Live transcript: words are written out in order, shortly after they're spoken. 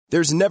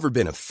There's never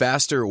been a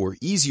faster or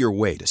easier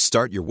way to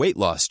start your weight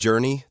loss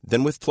journey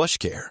than with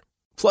PlushCare.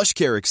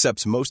 PlushCare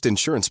accepts most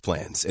insurance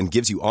plans and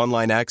gives you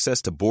online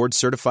access to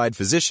board-certified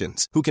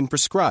physicians who can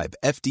prescribe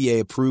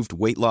FDA-approved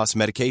weight loss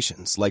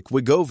medications like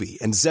Wegovy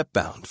and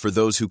Zepbound for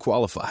those who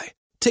qualify.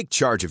 Take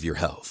charge of your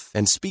health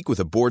and speak with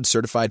a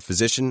board-certified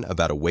physician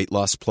about a weight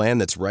loss plan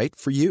that's right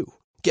for you.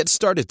 Get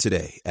started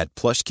today at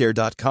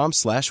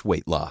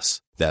plushcare.com/weight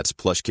loss. That's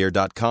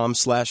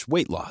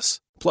plushcare.com/weight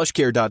loss.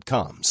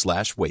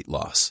 plushcare.com/weight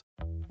loss.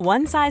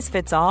 One size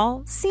fits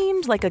all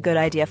seemed like a good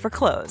idea for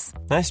clothes.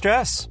 Nice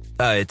dress.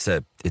 It's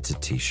a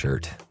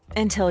t-shirt.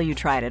 Until you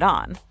tried it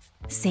on.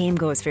 Same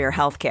goes for your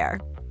healthcare.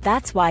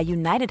 That's why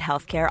United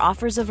Healthcare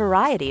offers a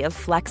variety of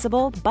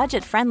flexible,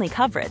 budget-friendly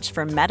coverage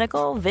for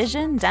medical,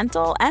 vision,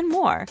 dental, and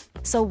more.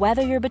 So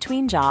whether you're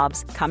between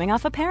jobs, coming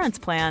off a parent's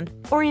plan,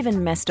 or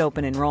even missed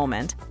open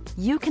enrollment,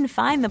 you can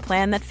find the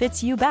plan that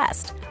fits you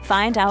best.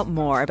 Find out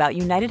more about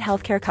United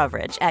Healthcare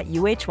coverage at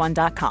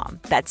uh1.com.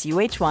 That's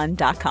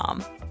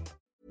uh1.com.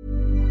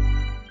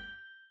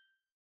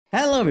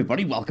 Hello,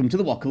 everybody. Welcome to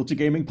the What Culture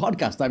Gaming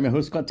Podcast. I'm your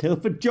host, Scott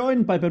Tilford,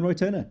 joined by Ben Roy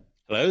Turner.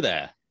 Hello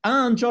there.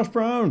 And Josh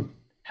Brown.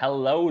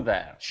 Hello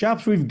there.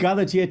 Chaps, we've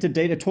gathered here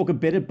today to talk a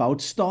bit about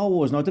Star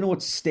Wars. Now, I don't know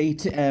what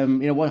state,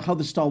 how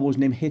the Star Wars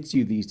name hits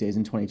you these days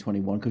in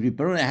 2021, because we've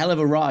been on a hell of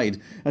a ride,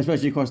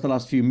 especially across the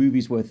last few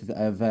movies worth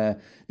of the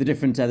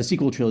different, the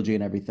sequel trilogy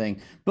and everything.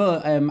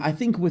 But I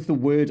think with the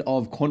word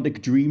of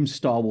Quantic Dream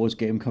Star Wars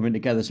game coming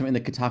together, something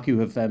that Kotaku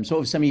have sort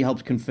of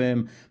semi-helped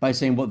confirm by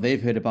saying what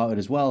they've heard about it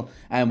as well.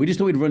 We just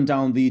thought we'd run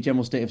down the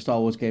general state of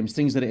Star Wars games,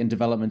 things that are in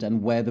development,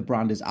 and where the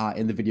brand is at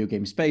in the video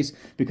game space,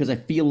 because I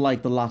feel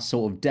like the last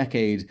sort of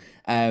decade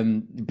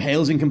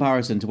pales in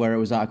comparison to where it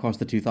was at across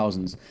the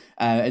 2000s.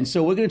 And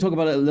so we're going to talk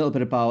about a little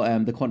bit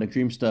about the Quantic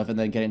Dream stuff and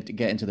then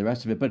get into the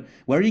rest of it. But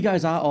where are you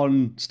guys at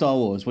on Star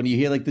Wars? When you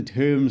hear like the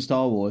term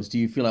Star Wars, do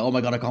you feel like, oh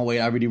my God, I can't wait,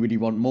 I really, really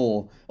want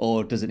more?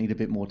 Or does it need a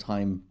bit more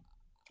time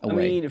away?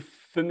 I mean,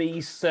 for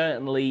me,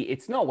 certainly,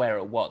 it's not where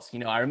it was. You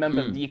know, I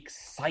remember the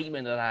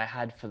excitement that I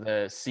had for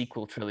the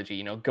sequel trilogy,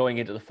 you know, going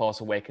into The Force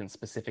Awakens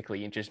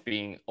specifically and just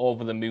being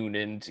over the moon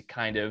and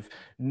kind of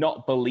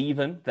not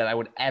believing that I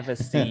would ever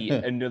see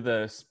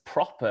another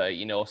proper,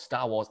 you know,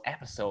 Star Wars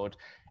episode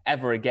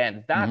ever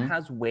again. That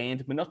has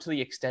waned, but not to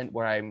the extent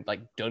where I'm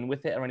like done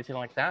with it or anything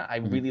like that. I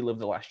really love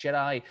The Last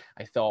Jedi.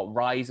 I thought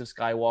Rise of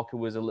Skywalker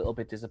was a little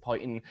bit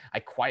disappointing.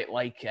 I quite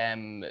like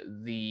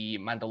the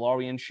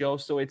Mandalorian show.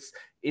 So it's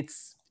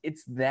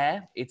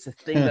there. It's a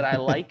thing that I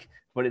like,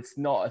 but it's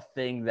not a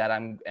thing that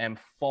I'm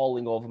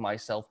falling over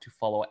myself to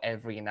follow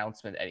every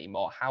announcement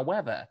anymore.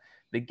 However,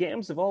 the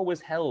games have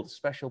always held a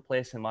special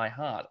place in my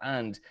heart.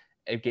 And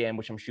a game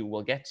which I'm sure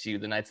we'll get to,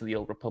 the Knights of the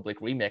Old Republic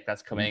remake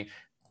that's coming,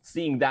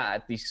 seeing that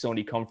at the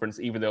Sony conference,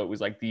 even though it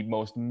was like the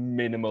most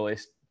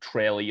minimalist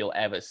trailer you'll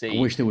ever see.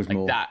 I wish there was like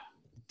more. That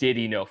did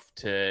enough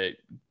to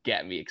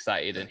get me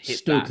excited and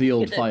stoke the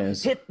old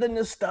fires. Hit the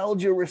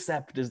nostalgia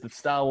receptors that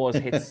Star Wars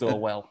hits so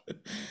well.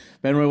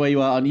 Ben Roy, where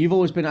you are, and you've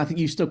always been, I think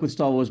you stuck with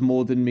Star Wars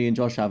more than me and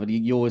Josh have.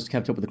 You always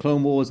kept up with the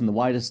Clone Wars and the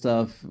wider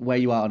stuff. Where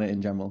you are on it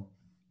in general?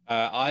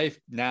 I've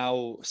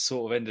now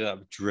sort of ended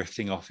up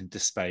drifting off into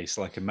space.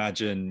 Like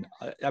imagine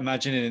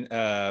in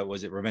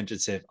was it Revenge of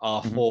the Sith?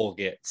 R4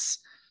 gets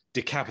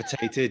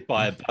decapitated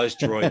by a buzz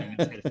droid and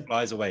his head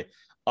flies away.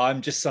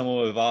 I'm just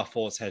someone with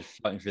R4's head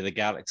floating through the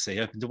galaxy,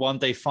 hoping to one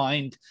day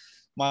find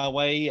my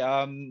way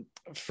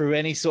through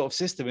any sort of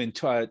system in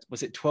 12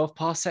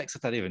 parsecs? I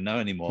don't even know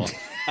anymore.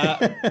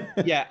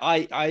 Yeah,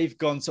 I've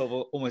gone sort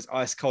of almost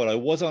ice cold. I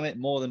was on it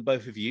more than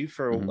both of you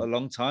for a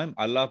long time.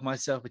 I love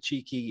myself a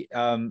cheeky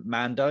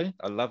Mando.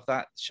 I love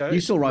that show. You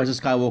saw Rise of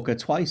Skywalker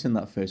twice in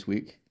that first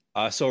week.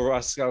 I saw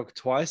Rise of Skywalker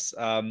twice.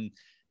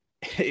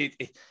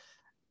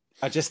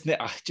 I just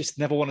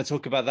never want to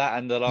talk about that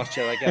and The Last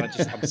Jedi again.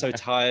 I'm so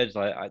tired.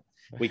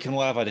 We can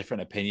all have our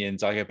different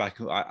opinions. I go back.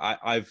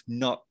 I've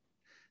not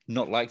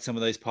liked some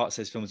of those parts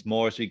of those films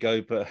more as we go.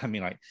 But I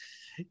mean, like,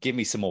 give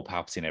me some more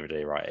Palpatine every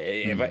day, right?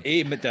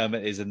 Ian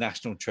McDermott is a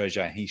national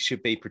treasure. And he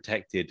should be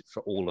protected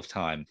for all of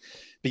time.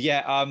 But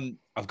yeah,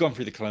 I've gone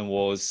through the Clone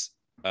Wars.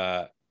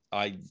 I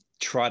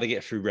try to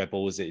get through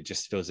Rebels. It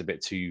just feels a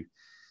bit too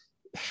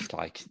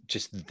like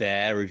just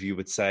there, if you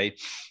would say.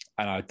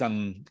 And I've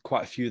done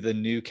quite a few of the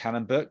new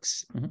canon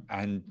books,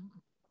 and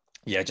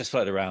yeah, just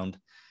floated around.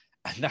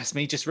 And that's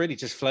me just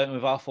floating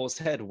with R4's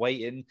head,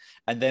 waiting,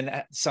 and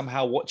then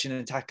somehow watching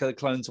Attack of the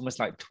Clones almost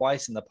like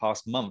twice in the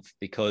past month,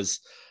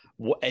 because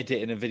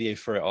editing a video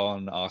for it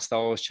on our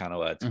Star Wars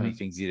channel, 20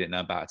 things you didn't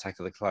know about Attack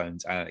of the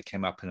Clones, and it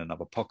came up in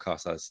another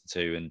podcast I listened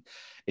to, and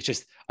it's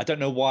just, I don't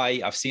know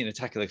why I've seen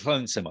Attack of the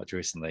Clones so much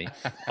recently.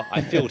 I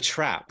feel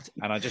trapped,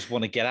 and I just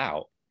want to get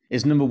out.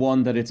 Is number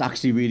one that it's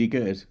actually really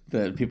good,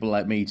 that people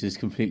like me just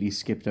completely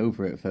skipped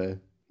over it for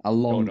a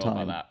long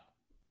time. That.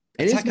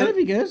 It is meant to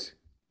be good.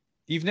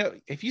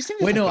 Have you seen?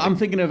 Wait, no, I'm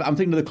thinking of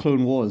the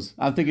Clone Wars.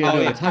 I'm thinking of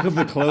Attack of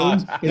the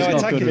Clones.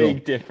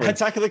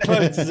 Attack of the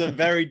Clones is a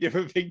very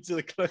different thing to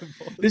the Clone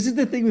Wars. This is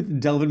the thing with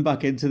delving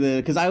back into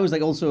because I was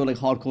like also like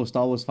hardcore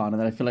Star Wars fan, and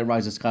then I feel like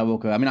Rise of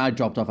Skywalker. I mean, I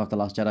dropped off after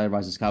Last Jedi.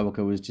 Rise of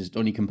Skywalker was just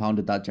only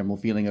compounded that general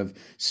feeling of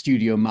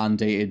studio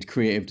mandated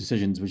creative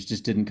decisions, which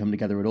just didn't come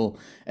together at all.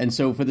 And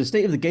so for the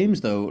state of the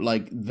games, though,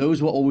 like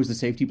those were always the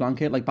safety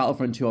blanket. Like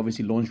Battlefront 2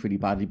 obviously launched really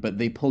badly, but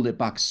they pulled it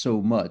back so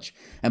much.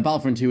 And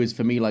Battlefront 2 is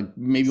for me like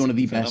maybe one of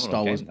the best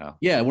Star Wars.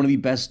 Yeah, one of the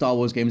best Star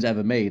Wars games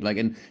ever made. Like,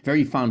 and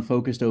very fan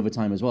focused over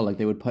time as well. Like,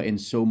 they would put in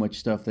so much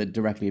stuff that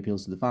directly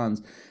appeals to the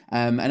fans.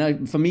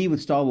 For me, with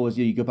Star Wars,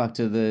 you go back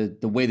to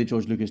the way that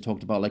George Lucas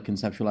talked about like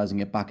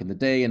conceptualizing it back in the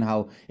day, and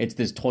how it's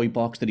this toy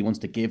box that he wants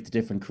to give to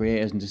different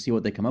creators and to see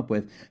what they come up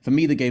with. For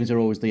me, the games are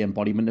always the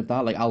embodiment of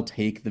that. Like, I'll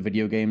take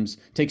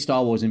take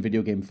Star Wars in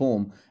video game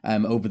form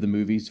over the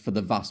movies for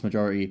the vast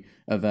majority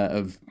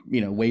of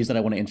ways that I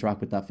want to interact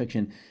with that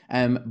fiction.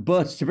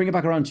 But to bring it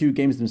back around to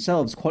games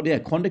themselves,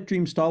 Quantic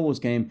Dream Star Wars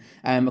game,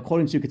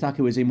 according to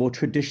Kotaku, is a more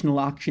traditional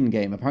action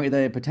game. Apparently,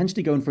 they're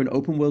potentially going for an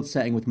open world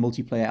setting with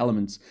multiplayer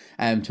elements,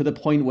 to the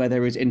point where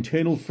there is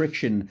internal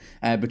friction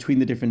between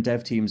the different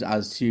dev teams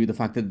as to the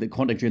fact that the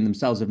Quantic Dream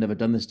themselves have never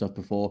done this stuff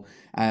before.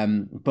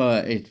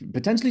 But it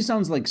potentially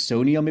sounds like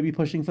Sony are maybe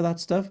pushing for that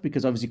stuff,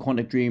 because obviously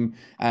Quantic Dream,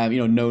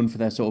 known for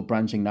their sort of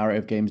branching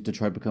narrative games,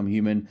 Detroit Become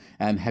Human,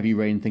 Heavy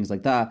Rain, things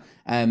like that.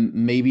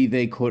 Maybe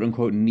they quote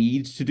unquote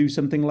need to do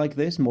something like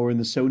this more in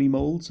the Sony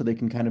mold so they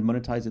can kind of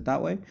monetize it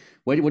that way.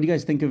 What do you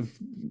guys think of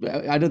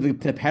either the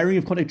pairing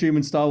of Quantic Dream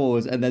and Star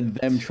Wars, and then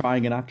them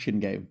trying an action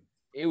game?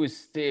 It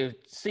was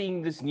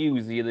seeing this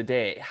news the other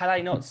day. Had I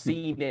not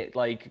seen it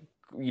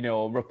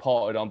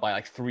reported on by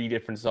like 3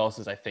 different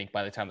sources, I think,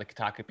 by the time the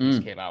Kotaku piece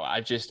came out,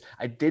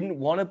 I didn't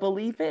want to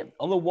believe it.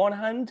 On the one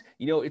hand,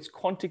 it's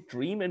Quantic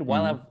Dream, and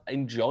while I've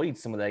enjoyed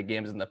some of their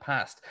games in the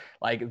past,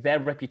 like their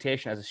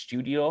reputation as a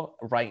studio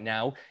right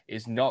now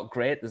is not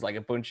great. There's like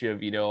a bunch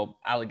of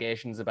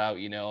allegations about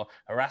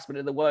harassment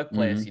in the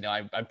workplace.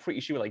 I'm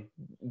pretty sure like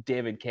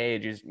David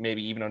Cage is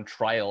maybe even on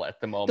trial at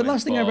the moment. The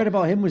last thing I read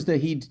about him was that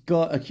he'd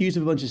got accused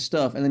of a bunch of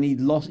stuff, and then he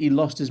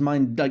lost his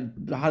mind,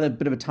 like had a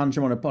bit of a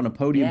tantrum on a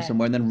podium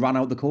somewhere, and then ran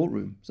out the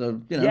courtroom.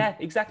 So yeah,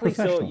 exactly.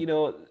 So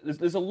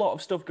there's a lot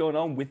of stuff going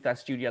on with that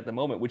studio at the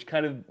moment, which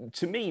kind of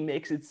to me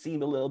makes it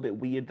seem a little bit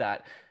weird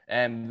that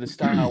the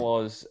Star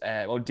Wars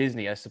or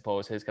Disney, I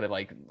suppose, has kind of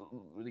like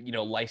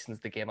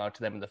licensed the game out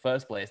to them in the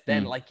first place.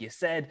 Then, like you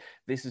said,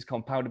 this is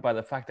compounded by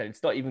the fact that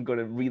it's not even going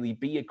to really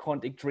be a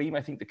Quantic Dream.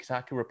 I think the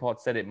Kotaku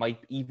report said it might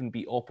even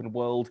be open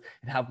world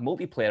and have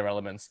multiplayer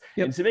elements.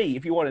 Yep. And to me,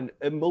 if you want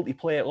a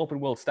multiplayer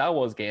open world Star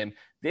Wars game,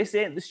 this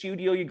ain't the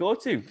studio you go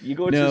to. You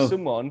go to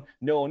someone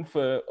known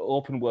for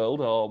open world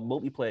or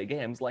multiplayer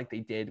games like they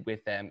did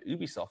with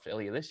Ubisoft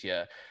earlier this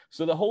year.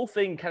 So the whole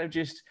thing kind of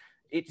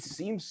it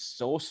seems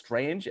so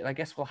strange, and I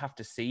guess we'll have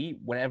to see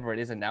whenever it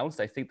is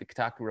announced. I think the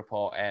Kotaku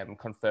report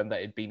confirmed that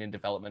it'd been in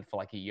development for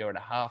like a year and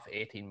a half,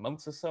 18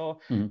 months or so.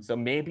 So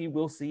maybe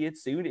we'll see it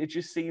soon. It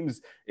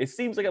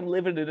seems like I'm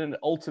living in an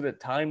alternate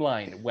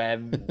timeline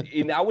where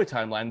in our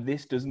timeline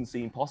this doesn't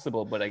seem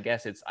possible. But I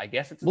guess it's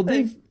well,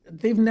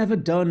 they've never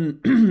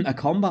done a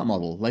combat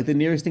model. Like the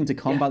nearest thing to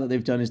combat that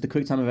they've done is the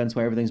quick time events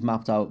where everything's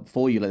mapped out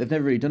for you. Like they've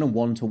never really done a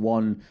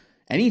 1-to-1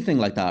 anything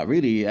like that,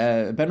 really.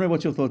 Ben,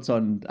 what's your thoughts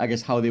on, I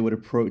guess, how they would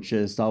approach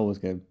a Star Wars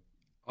game?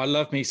 I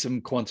love me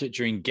some Quantic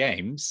Dream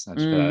games.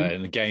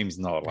 And the game's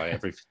not like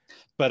everything,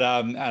 but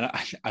and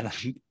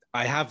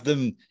I have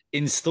them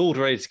installed,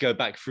 ready to go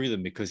back through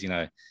them because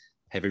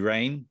Heavy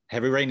Rain.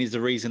 Heavy Rain is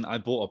the reason I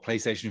bought a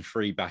PlayStation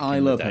 3 back in the day. I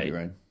love Heavy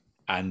Rain,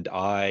 and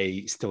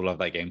I still love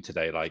that game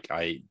today. Like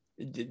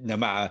no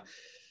matter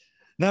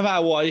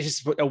what,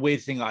 it's just a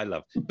weird thing I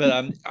love.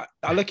 But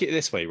I look at it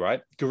this way,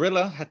 right?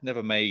 Guerrilla had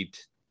never made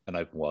an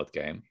open world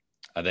game,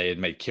 and they had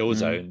made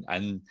Killzone,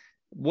 and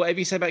whatever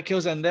you say about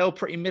Killzone, they were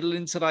pretty middle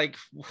into like,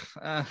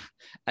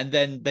 and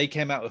then they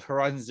came out with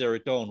Horizon Zero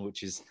Dawn,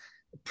 which is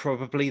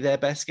probably their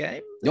best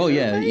game. Oh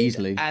yeah,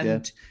 easily,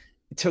 and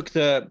took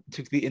the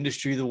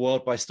industry of the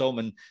world by storm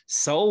and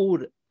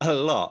sold a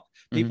lot.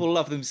 People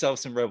love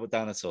themselves some Robot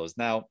Dinosaurs.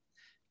 Now,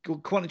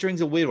 Quantic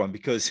Dream's a weird one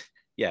because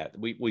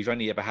we've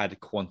only ever had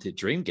Quantic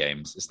Dream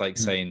games. It's like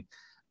saying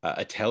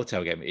a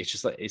Telltale game. It's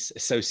just like it's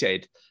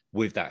associated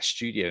with that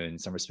studio in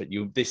some respect.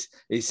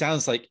 It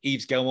sounds like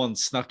Yves Guillemot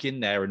snuck in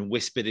there and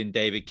whispered in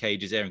David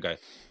Cage's ear and go,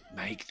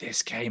 make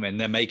this game, and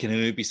they're making an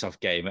Ubisoft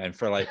game, and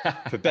for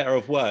better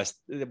or worse,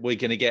 we're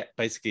going to get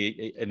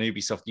basically an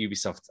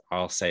Ubisoft.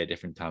 I'll say at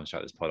different times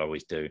throughout this pod, I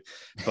always do,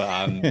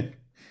 but it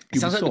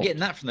sounds like we're getting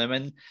that from them.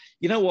 And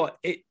you know what,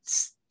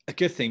 it's a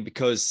good thing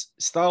because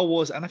Star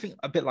Wars, and I think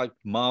a bit like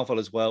Marvel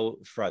as well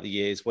throughout the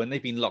years, when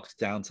they've been locked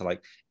down to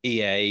like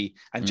EA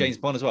and James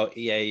Bond as well,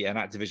 EA and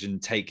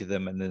Activision take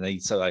them, and then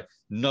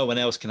no one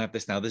else can have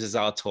this now, this is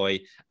our toy,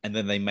 and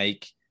then they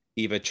make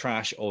either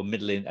trash or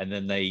middling, and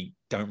then they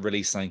don't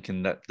release something,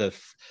 and that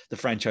the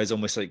franchise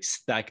almost like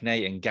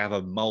stagnate and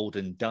gather mold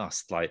and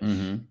dust. Like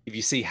if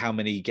you see how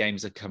many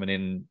games are coming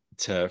in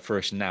to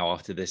fruition now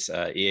after this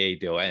EA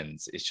deal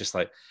ends. It's just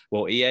like,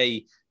 well,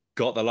 EA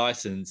got the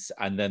license,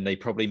 and then they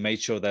probably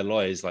made sure their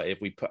lawyers, like,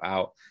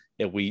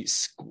 if we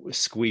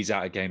squeeze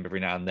out a game every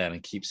now and then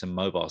and keep some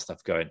mobile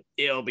stuff going,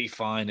 it'll be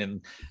fine,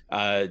 and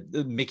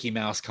Mickey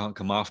Mouse can't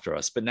come after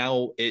us. But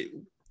now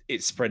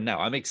it's spread now.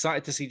 I'm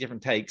excited to see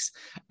different takes,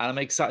 and I'm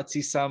excited to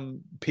see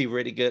some be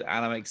really good,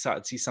 and I'm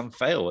excited to see some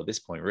fail at this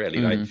point, really.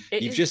 Like,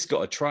 you've just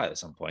got to try it at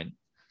some point.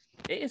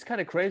 It is kind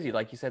of crazy,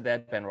 like you said there,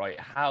 Ben, right?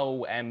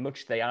 How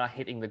much they are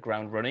hitting the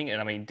ground running, and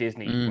I mean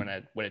Disney when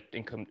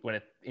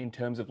it in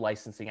terms of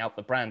licensing out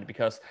the brand,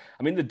 because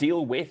I mean the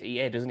deal with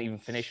EA doesn't even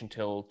finish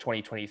until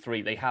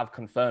 2023. They have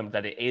confirmed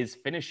that it is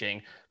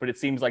finishing, but it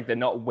seems like they're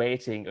not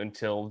waiting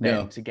until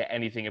then to get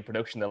anything in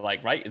production. They're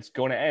like, right, it's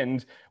going to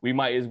end. We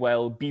might as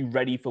well be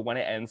ready for when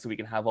it ends, so we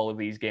can have all of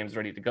these games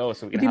ready to go,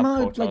 so we can have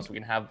KOTOR, so we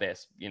can have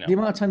this. You know, the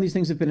amount of time these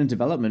things have been in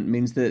development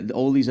means that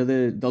all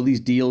these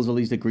deals, all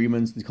these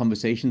agreements, these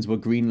conversations were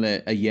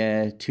greenlit a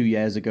year, 2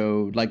 years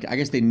ago. Like, I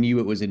guess they knew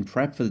it was in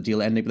prep for the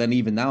deal ending, but then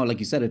even now, like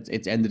you said,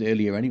 it's ended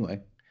earlier anyway.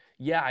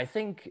 Yeah, I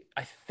think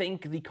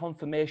the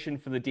confirmation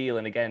for the deal,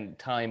 and again,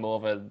 time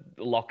over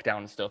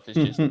lockdown stuff is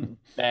just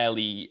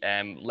barely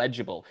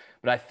legible.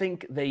 But I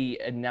think they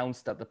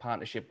announced that the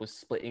partnership was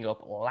splitting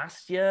up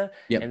last year,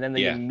 and then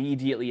they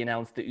immediately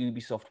announced the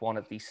Ubisoft one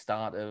at the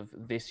start of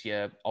this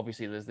year.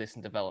 Obviously, there's this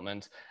in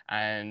development,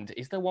 and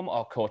is there one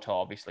more? KOTOR,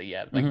 obviously,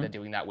 like they're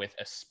doing that with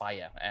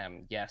Aspyr.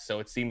 So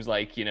it seems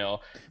like, you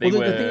know, they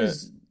were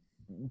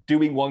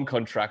doing one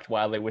contract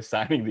while they were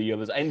signing the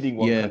others, ending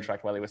one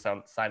contract while they were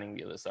signing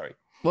the others, sorry.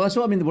 Well, that's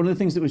what I mean. One of the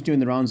things that was doing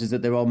the rounds is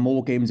that there are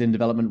more games in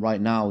development right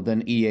now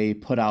than EA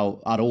put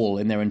out at all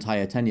in their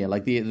entire tenure.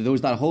 Like, there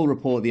was that whole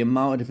report, the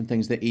amount of different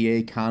things that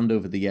EA canned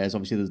over the years.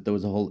 Obviously, there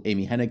was a whole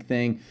Amy Hennig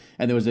thing,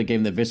 and there was a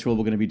game that Visceral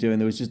were going to be doing.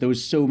 There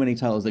was so many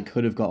titles that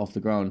could have got off the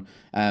ground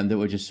that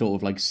were just sort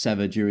of like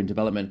severed during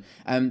development.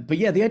 But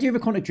yeah, the idea of a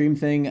Quantic Dream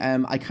thing,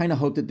 I kind of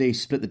hope that they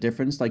split the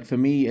difference. Like, for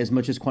me, as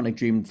much as Quantic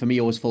Dream, for me,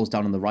 always falls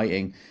down on the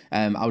writing,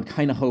 I would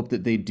kind of hope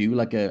that they do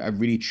like a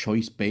really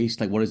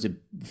choice-based, like, what does it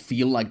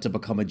feel like to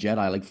become a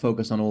Jedi? Like,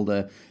 focus on all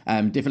the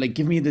different, like,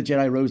 give me the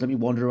Jedi robes, let me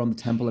wander around the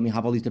temple, let me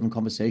have all these different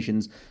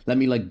conversations, let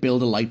me like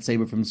build a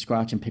lightsaber from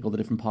scratch and pick all the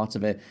different parts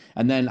of it.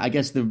 And then I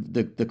guess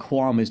the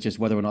qualm is just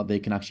whether or not they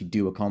can actually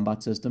do a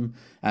combat system.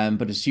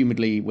 But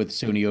assumedly with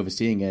Sony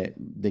overseeing it,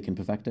 they can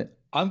perfect it.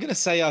 I'm going to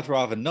say I'd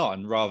rather not,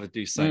 and rather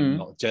do something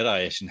not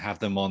Jedi-ish and have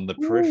them on the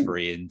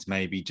periphery and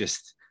maybe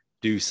just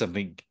do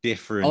something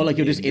different. Oh, like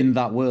you're just in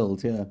that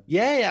world,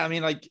 Yeah, I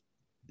mean, like,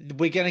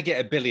 we're going to get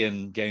 1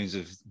 billion games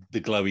of the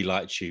glowy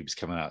light tubes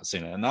coming out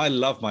soon. And I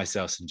love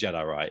myself some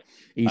Jedi, right?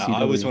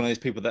 I was one of those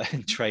people that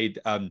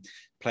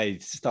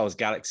played Star Wars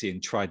Galaxy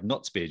and tried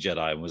not to be a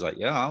Jedi and was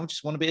like, I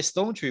just want to be a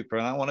stormtrooper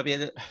and I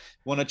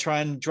want to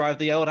try and drive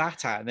the old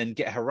AT-AT and then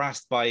get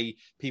harassed by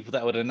people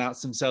that would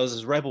announce themselves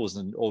as rebels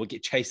or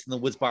get chased in the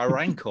woods by a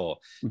Rancor.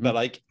 But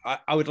like,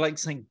 I would like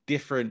something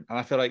different. And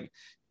I feel like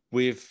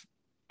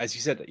as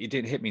you said, you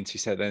didn't hit me until you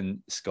said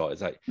then, Scott,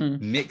 it's like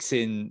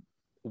mixing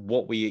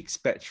what we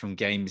expect from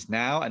games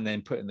now and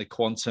then putting the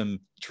Quantum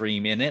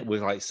Dream in it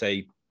with, like,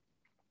 say,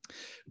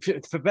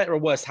 for better or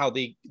worse, how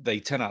they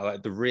turn out,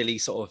 like the really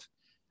sort of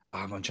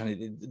I'm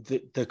trying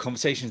to the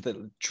conversations that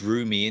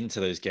drew me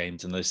into those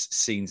games and those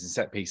scenes and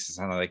set pieces,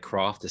 and how they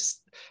craft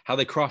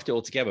it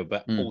all together,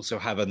 but also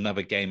have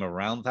another game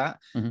around that.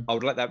 I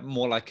would like that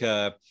more like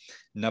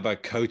another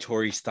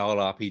KOTOR style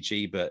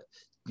RPG, but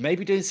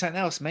maybe doing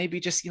something else, maybe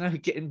just,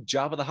 getting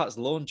Jabba the Hutt's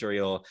laundry,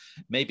 or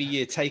maybe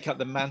you take up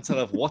the mantle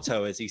of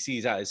Watto as he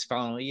sees out his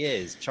final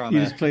years. He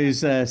just plays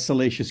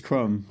Salacious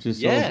Crumb, just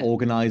sort of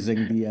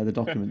organising the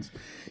documents.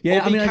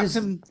 Yeah,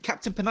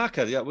 Captain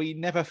Panaka. We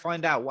never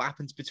find out what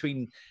happens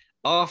between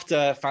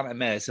after Phantom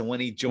Menace and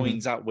when he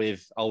joins up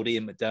with old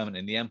Ian McDermott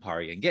in the Empire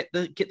again. Get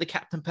the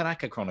Captain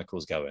Panaka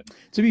Chronicles going.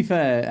 To be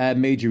fair,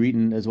 Major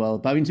Eaton as well.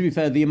 But I mean, to be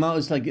fair, the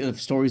amount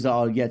of stories that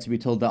are yet to be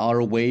told that are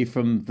away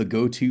from the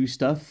go-to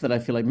stuff that I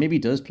feel like maybe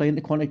does play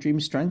into Quantic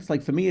Dream's strength.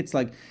 Like, for me, it's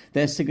like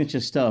their signature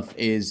stuff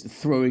is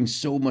throwing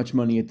so much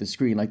money at the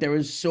screen. Like, there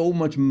is so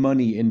much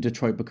money in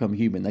Detroit Become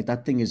Human. Like,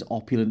 that thing is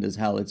opulent as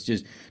hell. It's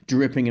just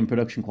dripping in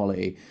production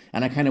quality.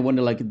 And I kind of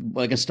wonder, like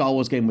a Star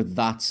Wars game with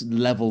that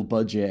level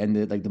budget and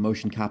the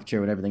motion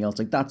capture and everything else,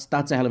 like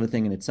that's a hell of a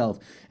thing in itself.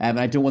 And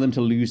I don't want them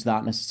to lose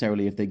that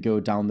necessarily if they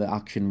go down the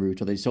action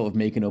route, or they sort of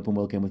make an open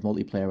world game with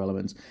multiplayer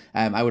elements.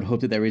 I would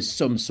hope that there is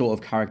some sort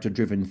of character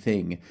driven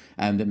thing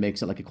that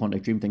makes it like a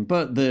Quantic Dream thing.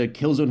 But the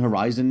Killzone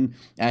Horizon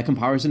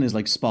comparison is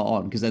like spot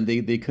on, because then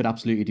they could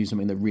absolutely do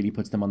something that really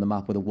puts them on the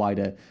map with a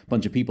wider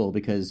bunch of people,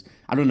 because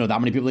I don't know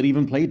that many people that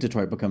even played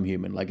Detroit Become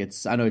Human. Like,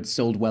 I know it's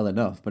sold well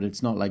enough, but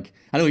it's not like,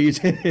 I know you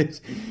did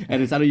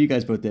and I know you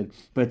guys both did,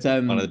 but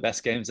one of the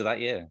best games of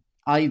that year.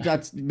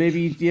 That's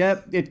maybe,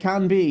 yeah, it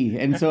can be.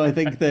 And so I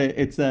think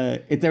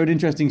that they're an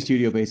interesting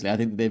studio, basically. I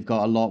think that they've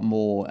got a lot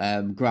more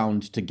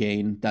ground to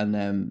gain than,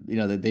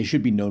 that they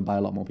should be known by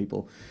a lot more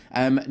people.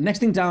 Next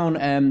thing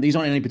down, these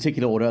aren't in any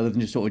particular order other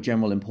than just sort of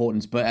general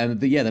importance, but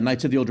the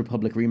Knights of the Old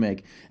Republic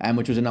remake,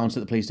 which was announced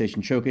at the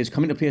PlayStation Showcase,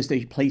 coming to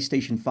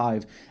PlayStation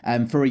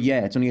 5 for a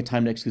year. It's only a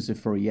timed exclusive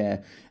for a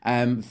year.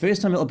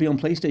 First time it'll be on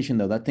PlayStation,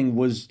 though. That thing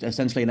was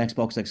essentially an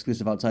Xbox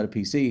exclusive outside of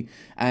PC.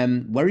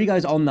 Where are you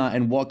guys on that,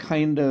 and what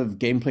kind of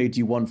gameplay do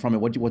you want from it?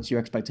 What's your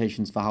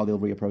expectations for how they'll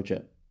reapproach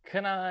it?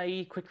 Can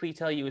I quickly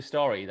tell you a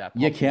story that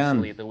you can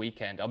recently at the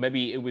weekend, or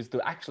maybe it was the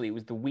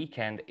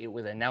weekend it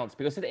was announced,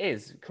 because it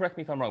is. Correct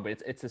me if I'm wrong,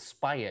 but it's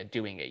Aspyr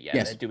doing it. Yeah,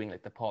 yes. They're doing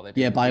like the part.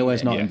 Yeah,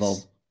 BioWare's not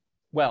involved.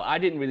 Well, I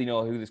didn't really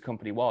know who this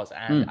company was,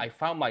 and I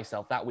found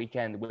myself that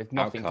weekend with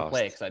nothing to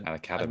play because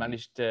I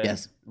managed to.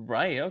 Yes.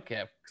 Right.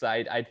 Okay.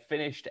 Because I'd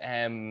finished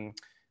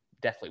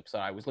Deathloop, so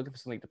I was looking for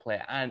something to play,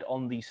 and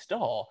on the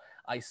store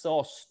I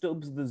saw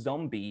Stubbs the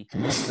Zombie,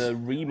 the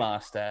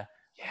remaster.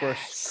 Yes.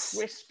 For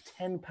a crisp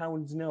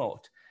 £10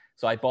 note.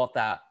 So I bought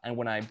that, and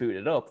when I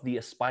booted it up, the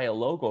Aspyr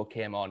logo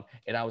came on,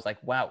 and I was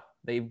like, wow,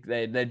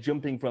 they're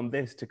jumping from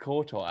this to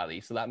KOTOR, Ali.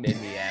 So that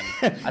made me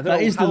I don't know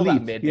is how the that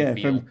leap. made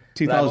me feel, from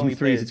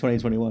 2003 to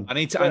 2021. I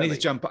need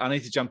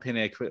to jump in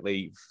here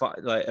quickly.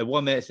 Like a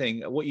 1 minute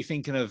thing. What are you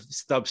thinking of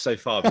Stubbs so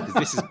far? Because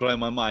this has blown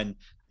my mind.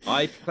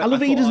 I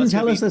love it. He doesn't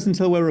tell us this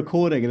until we're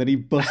recording, and then he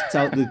busts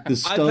out the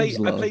Stubbs.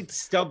 I played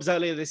Stubbs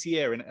earlier this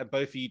year, and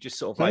both of you just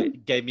sort of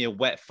like gave me a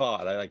wet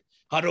fart. Like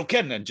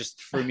Hadouken, and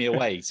just threw me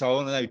away. So I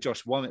want to know,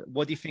 Josh,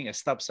 what do you think of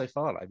Stubbs so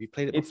far? Like, have you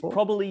played it before? It's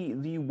probably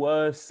the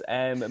worst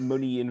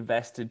money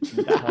invested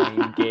to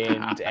time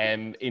gained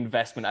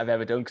investment I've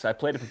ever done, because I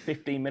played it for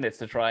 15 minutes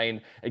to try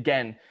and,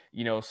 again,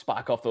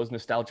 spark off those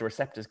nostalgia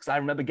receptors, because I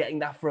remember getting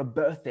that for a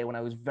birthday when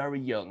I was very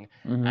young,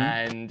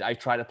 and I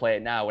try to play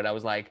it now, and I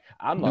was like,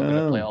 I'm not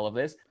going to play all of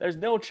this. There's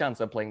no chance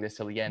I'm playing this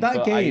till the end.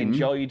 But I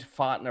enjoyed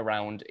farting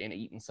around and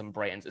eating some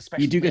brains,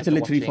 especially. You do get to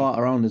literally fart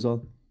around as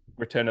well.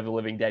 Return of the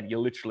Living Dead, you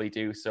literally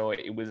do. So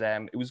it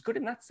was good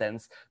in that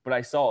sense, but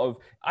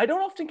I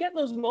don't often get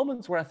those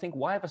moments where I think,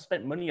 why have I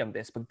spent money on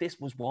this? But this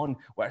was one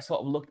where I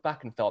sort of looked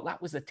back and thought,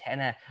 that was a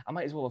tenner. I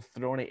might as well have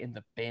thrown it in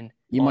the bin.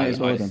 You might as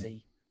well.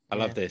 I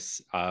love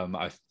this.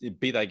 I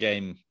beat that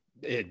game.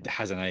 It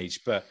hasn't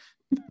aged, but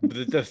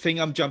the thing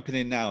I'm jumping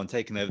in now and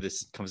taking over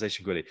this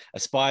conversation quickly.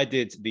 Aspyr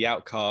did the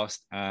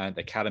Outcast and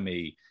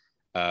Academy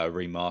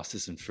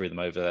remasters and threw them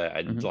over there,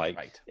 and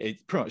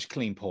it's pretty much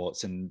clean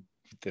ports, and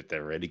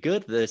they're really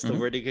good. They're still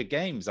really good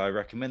games. I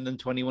recommend them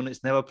to anyone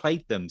that's never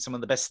played them. Some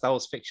of the best Star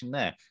Wars fiction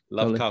there.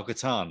 Love Kyle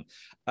Katarn.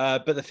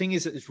 But the thing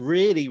is, that it's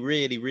really,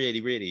 really,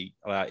 really, really,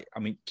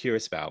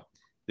 curious about.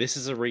 This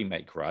is a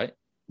remake, right?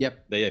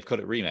 Yep. They've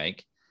called it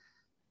remake.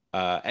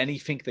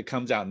 Anything that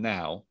comes out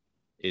now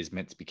is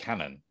meant to be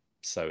canon.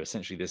 So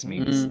essentially this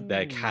means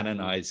they're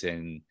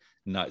canonizing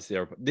Knights of the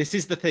Old Republic. This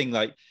is the thing,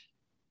 like,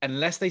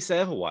 unless they say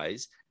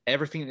otherwise,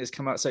 everything that's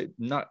come out, so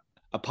not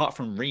apart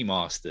from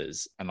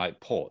remasters and like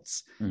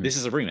ports, this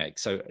is a remake.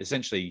 So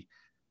essentially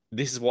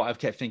this is what I've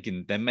kept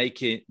thinking.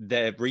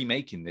 They're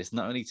remaking this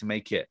not only to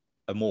make it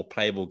a more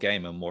playable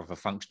game and more of a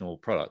functional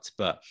product,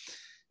 but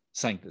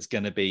something that's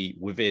going to be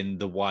within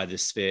the wider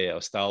sphere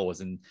of Star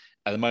Wars. And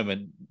at the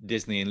moment,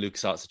 Disney and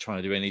LucasArts are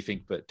trying to do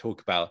anything but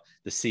talk about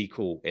the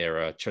sequel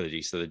era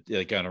trilogy. So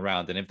they're going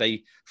around. And if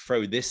they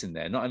throw this in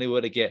there, not only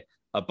will they get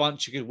a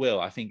bunch of goodwill,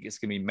 I think it's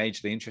going to be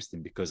majorly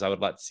interesting, because I would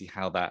like to see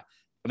how that,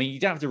 you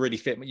don't have to really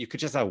fit. You could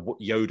just have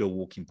Yoda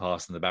walking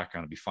past in the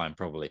background and be fine,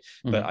 probably.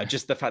 But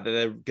just the fact that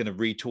they're going to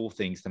retool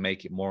things to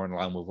make it more in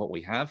line with what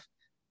we have,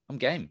 I'm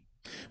game.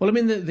 Well,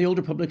 the Old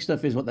Republic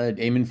stuff is what they're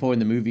aiming for in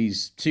the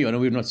movies too. I know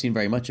we've not seen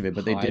very much of it,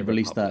 but they did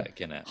release that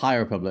High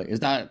Republic. Is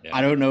that,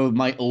 I don't know,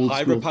 my old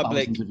school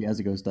thousands of years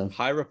ago stuff.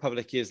 High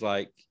Republic is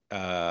like,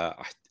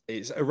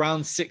 it's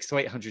around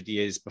 600 to 800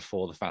 years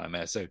before the Phantom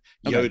Menace. So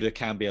Yoda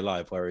can be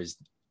alive, whereas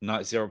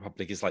Knights of the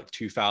Republic is like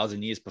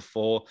 2,000 years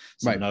before.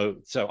 So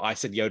so I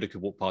said Yoda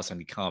could walk past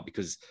and he can't,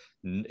 because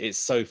it's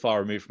so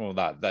far removed from all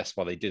that. That's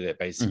why they did it,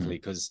 basically,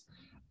 because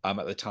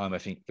at the time, I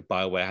think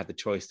BioWare had the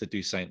choice to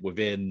do something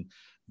within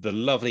the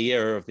lovely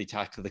era of the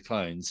Attack of the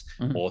Clones,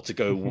 or to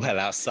go well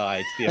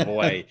outside the other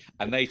way.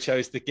 And they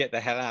chose to get the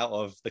hell out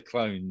of the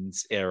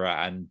Clones era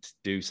and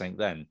do something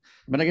then.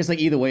 But I guess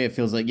either way, it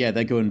feels like,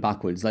 they're going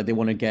backwards. Like they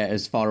want to get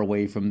as far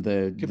away from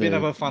the... Could be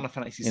another Final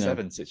Fantasy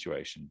VII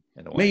situation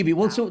in a way. Maybe.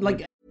 Well, so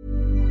like...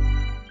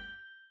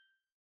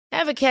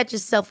 Ever catch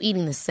yourself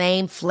eating the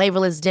same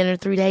flavorless dinner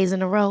 3 days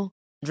in a row?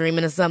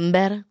 Dreaming of something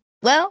better?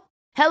 Well,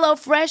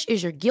 HelloFresh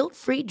is your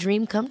guilt-free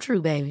dream come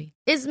true, baby.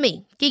 It's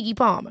me, Keke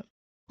Palmer.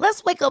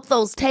 Let's wake up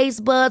those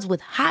taste buds with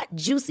hot,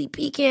 juicy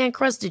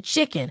pecan-crusted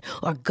chicken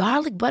or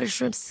garlic butter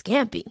shrimp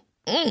scampi.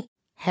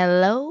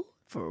 Hello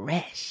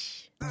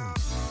Fresh.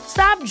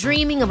 Stop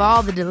dreaming of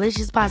all the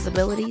delicious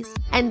possibilities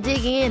and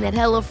dig in at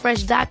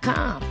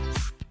HelloFresh.com.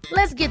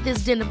 Let's get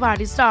this dinner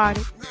party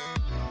started.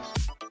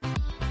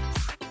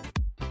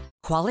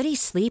 Quality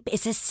sleep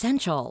is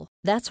essential.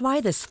 That's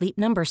why the Sleep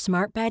Number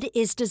Smart Bed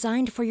is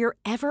designed for your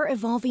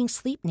ever-evolving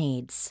sleep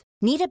needs.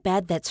 Need a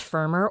bed that's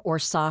firmer or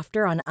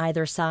softer on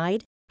either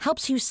side?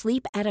 Helps you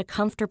sleep at a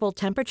comfortable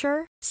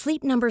temperature?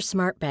 Sleep Number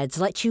Smart Beds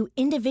let you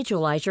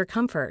individualize your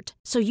comfort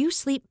so you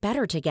sleep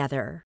better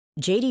together.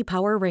 J.D.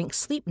 Power ranks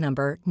Sleep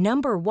Number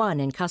number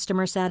 1 in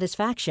customer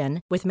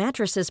satisfaction with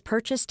mattresses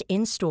purchased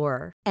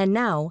in-store. And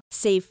now,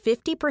 save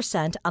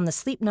 50% on the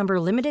Sleep Number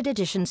Limited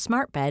Edition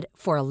Smart Bed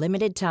for a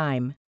limited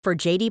time. For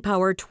J.D.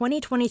 Power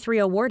 2023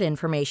 award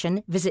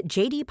information, visit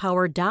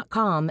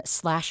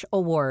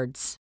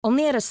jdpower.com/awards.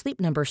 Only at a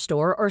Sleep Number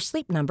store or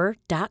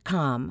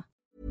sleepnumber.com.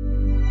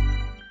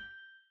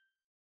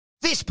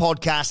 This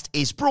podcast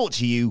is brought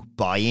to you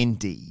by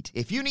Indeed.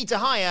 If you need to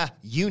hire,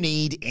 you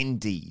need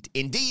Indeed.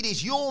 Indeed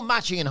is your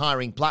matching and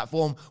hiring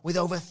platform with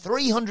over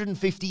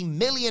 350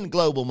 million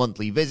global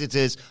monthly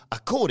visitors,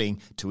 according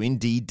to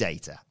Indeed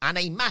data, and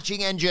a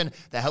matching engine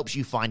that helps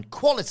you find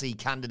quality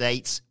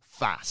candidates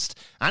fast.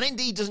 And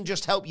Indeed doesn't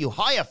just help you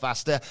hire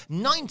faster.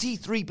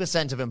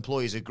 93% of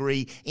employers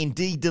agree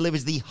Indeed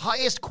delivers the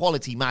highest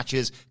quality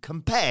matches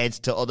compared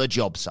to other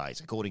job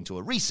sites, according to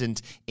a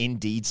recent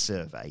Indeed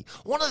survey.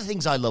 One of the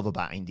things I love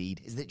about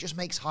Indeed is that it just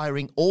makes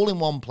hiring all in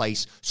one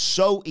place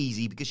so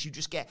easy because you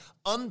just get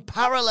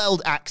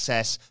unparalleled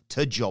access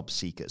to job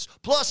seekers.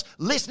 Plus,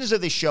 listeners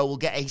of this show will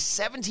get a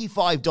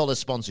 $75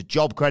 sponsored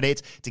job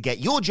credit to get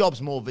your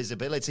jobs more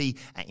visibility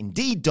at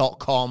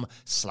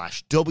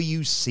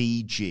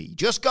Indeed.com/WCG.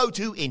 Just go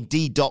to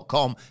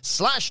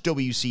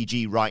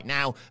Indeed.com/WCG right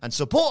now and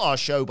support our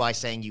show by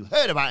saying you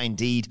heard about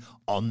Indeed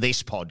on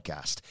this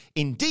podcast.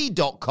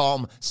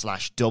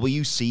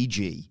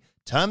 Indeed.com/WCG.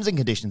 Terms and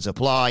conditions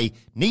apply.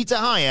 Need to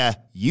hire?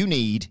 You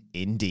need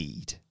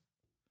Indeed.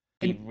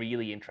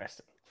 Really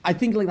interesting. I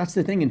think like that's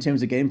the thing in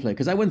terms of gameplay,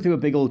 because I went through a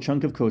big old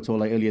chunk of KOTOR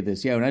like earlier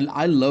this year, and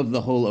I love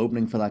the whole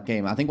opening for that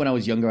game. I think when I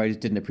was younger, I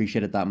just didn't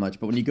appreciate it that much.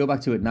 But when you go back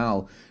to it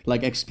now,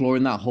 like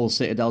exploring that whole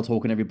citadel,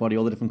 talking to everybody,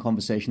 all the different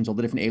conversations, all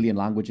the different alien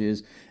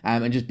languages,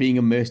 and just being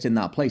immersed in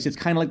that place, it's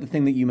kind of like the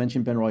thing that you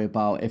mentioned, Ben Roy,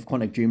 about if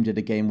Quantic Dream did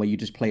a game where you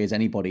just play as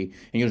anybody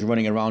and you're just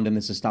running around in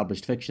this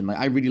established fiction. Like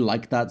I really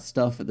like that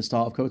stuff at the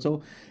start of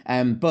KOTOR.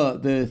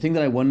 But the thing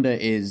that I wonder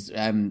is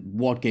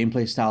what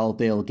gameplay style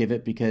they'll give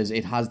it, because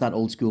it has that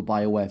old school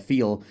BioWare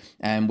feel,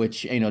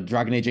 which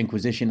Dragon Age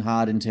Inquisition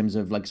had in terms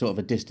of like sort of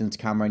a distance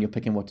camera, and you're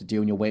picking what to do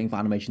and you're waiting for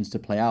animations to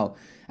play out,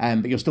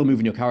 but you're still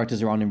moving your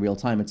characters around in real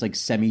time. It's like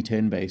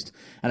semi-turn based,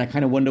 and I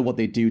kind of wonder what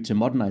they do to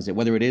modernize it,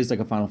 whether it is like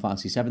a Final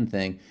Fantasy VII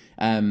thing,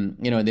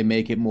 they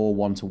make it more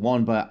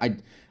one-to-one. But I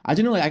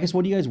don't know, like, I guess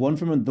what do you guys want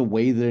from the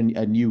way that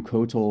a new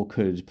KOTOR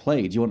could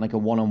play? Do you want like a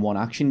one-on-one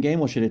action game,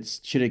 or should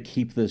it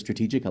keep the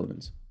strategic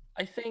elements?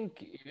 I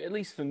think, at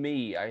least for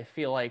me, I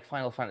feel like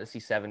Final Fantasy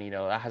VII,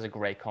 that has a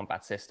great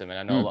combat system, and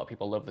I know a lot of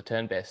people love the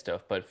turn-based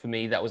stuff, but for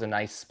me, that was a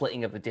nice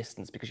splitting of the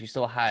distance, because you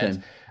still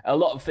had a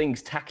lot of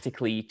things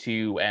tactically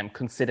to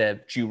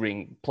consider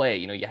during play.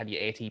 You had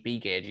your ATB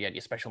gauge, you had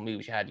your special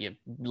moves, you had your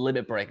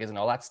limit breakers and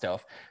all that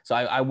stuff. So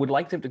I would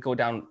like them to go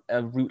down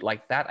a route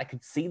like that. I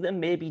could see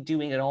them maybe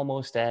doing an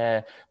almost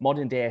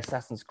modern-day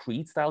Assassin's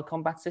Creed-style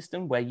combat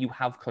system, where you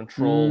have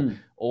control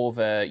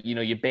over,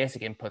 your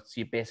basic inputs,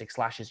 your basic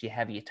slashes, your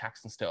heavy attacks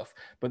and stuff.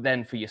 But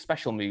then for your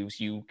special moves,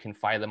 you can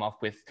fire them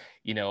off with,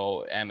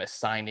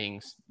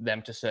 assigning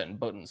them to certain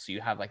buttons. So you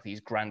have like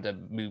these grander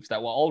moves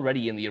that were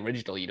already in the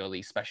original,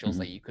 these specials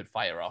that you could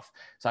fire off.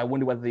 So I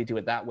wonder whether they do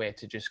it that way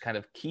to just kind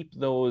of keep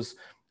those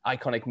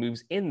iconic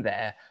moves in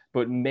there,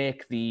 but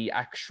make the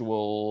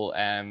actual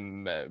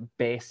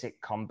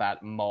basic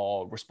combat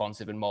more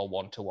responsive and more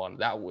one-to-one.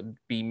 That would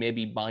be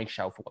maybe my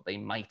shout for what they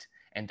might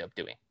end up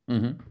doing.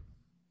 Mm-hmm.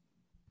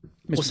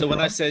 Also,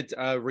 when I said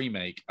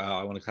remake,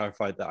 I want to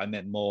clarify that I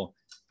meant more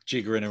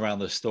jiggering around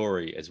the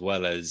story, as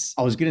well as...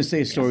 I was going to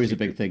say story is a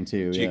big thing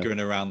too. Jiggering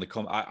around the...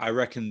 I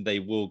reckon they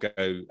will go...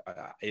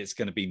 it's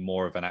going to be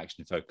more of an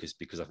action focus,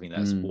 because I think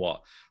that's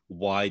what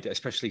wide,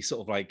 especially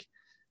sort of like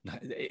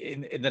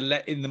in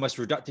the most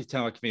reductive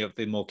term I can be of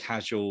the more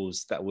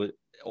casuals that would,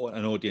 or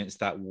an audience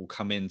that will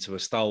come into a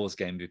Star Wars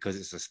game because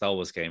it's a Star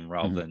Wars game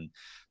rather than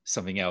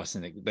something else.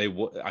 And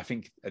I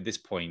think at this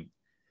point,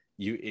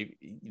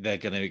 they're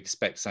going to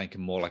expect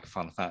something more like a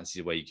Final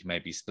Fantasy, where you can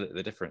maybe split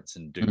the difference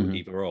and do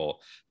either or.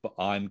 But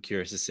I'm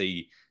curious to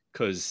see,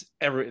 because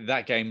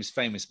that game is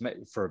famous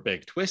for a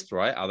big twist,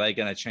 right? Are they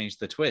going to change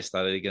the twist?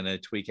 Are they going to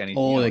tweak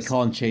anything? They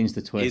can't change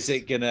the twist. Is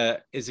it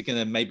gonna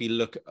maybe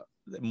look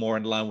more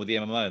in line with the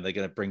MMO? They're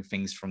going to bring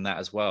things from that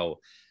as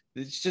well.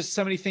 There's just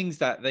so many things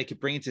that they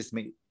could bring into this,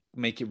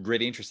 make it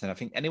really interesting. I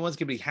think anyone's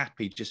going to be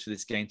happy just for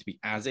this game to be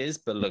as is,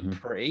 but look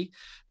pretty.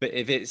 But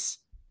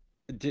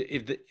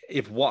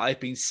if what I've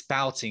been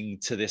spouting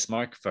to this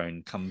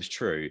microphone comes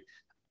true,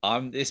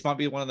 this might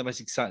be one of the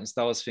most exciting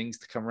Star Wars things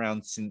to come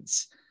around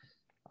since,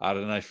 I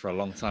don't know, for a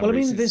long time. Well, I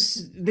mean, this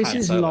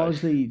is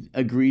largely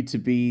agreed to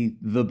be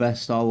the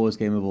best Star Wars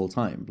game of all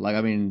time. Like,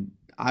 I mean,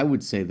 I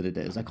would say that it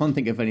is. I can't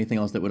think of anything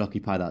else that would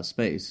occupy that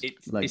space.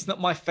 It's not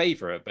my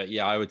favorite, but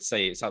yeah, I would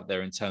say it's up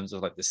there in terms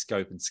of like the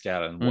scope and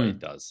scale and what it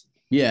does.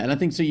 Yeah, and I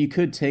think so. You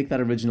could take that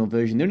original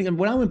version.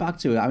 When I went back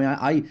to it,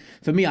 I mean,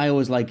 for me, I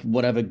always like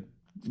whatever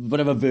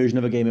whatever version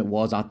of a game it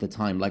was at the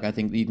time. Like, I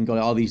think you can go,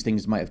 all these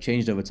things might have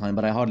changed over time,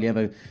 but I hardly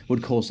ever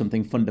would call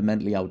something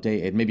fundamentally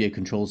outdated. Maybe a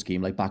control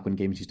scheme, like back when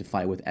games used to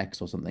fire with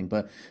X or something.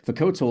 But for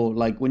KOTOR,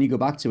 like, when you go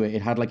back to it,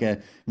 it had like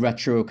a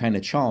retro kind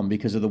of charm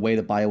because of the way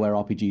that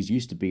BioWare RPGs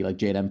used to be, like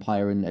Jade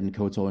Empire and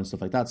KOTOR and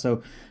stuff like that.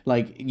 So,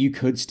 like, you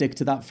could stick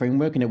to that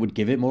framework and it would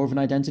give it more of an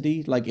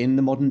identity, like, in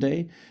the modern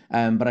day.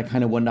 But I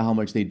kind of wonder how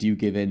much they do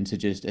give in to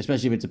just,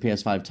 especially if it's a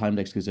PS5 Timed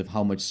X, because of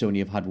how much Sony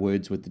have had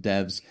words with the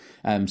devs.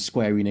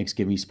 Square Enix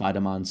give me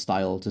Spider-Man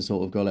style to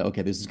sort of go like,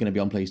 okay, this is going to be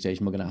on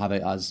PlayStation. We're going to have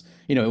it as,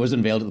 you know, it was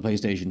unveiled at the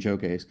PlayStation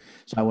Showcase.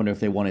 So I wonder if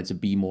they want it to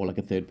be more like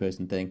a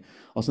third-person thing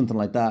or something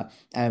like that.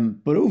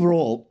 But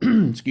overall,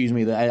 excuse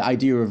me, the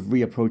idea of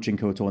reapproaching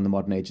KOTOR in the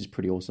modern age is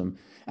pretty awesome.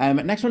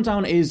 Next one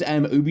down is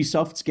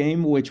Ubisoft's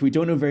game, which we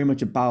don't know very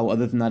much about,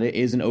 other than that it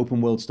is an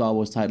open-world Star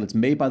Wars title. It's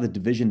made by the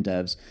Division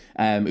devs,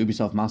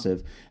 Ubisoft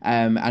Massive,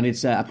 and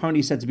it's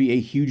apparently said to be a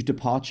huge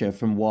departure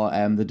from what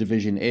the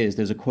Division is.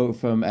 There's a quote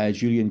from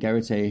Julian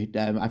Garrett.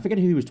 I forget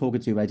who he was talking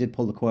to, but I did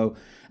pull the quote,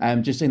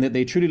 just saying that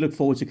they truly look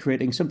forward to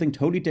creating something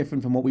totally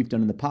different from what we've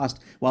done in the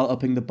past while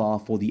upping the bar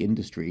for the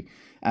industry.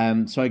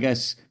 So I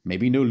guess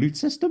maybe no loot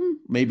system,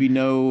 maybe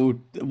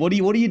no. What do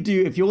you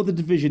do if you're the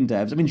Division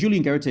devs? I mean,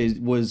 Julian Garrett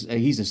was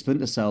he's a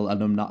Splinter Cell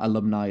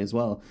alumni as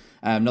well.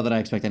 Not that I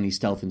expect any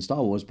stealth in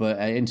Star Wars, but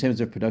in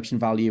terms of production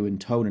value and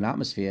tone and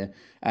atmosphere,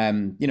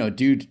 you know,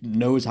 dude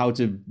knows how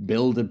to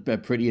build a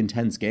pretty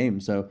intense game.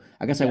 So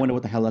I guess I wonder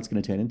what the hell that's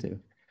going to turn into.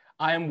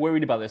 I am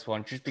worried about this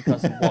one just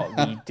because of what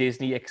the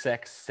Disney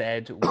execs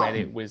said when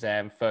it was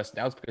first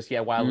announced. Because,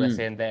 while they're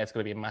saying there it's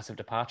going to be a massive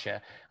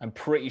departure, I'm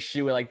pretty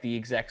sure like the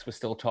execs were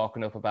still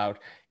talking up about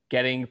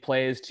getting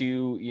players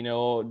to, you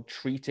know,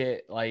 treat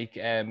it like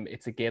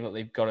it's a game that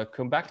they've got to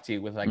come back to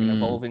with like an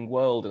evolving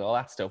world and all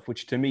that stuff,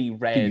 which to me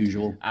read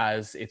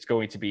as it's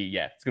going to be,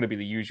 it's going to be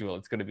the usual.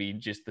 It's going to be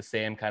just the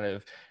same kind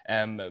of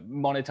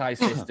monetized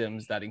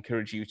systems that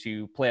encourage you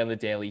to play on the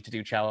daily, to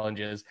do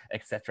challenges,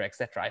 etc.,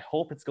 etc. I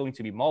hope it's going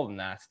to be more than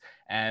that.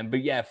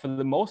 But yeah, for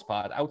the most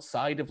part,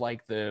 outside of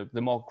like the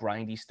more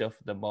grindy stuff,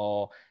 the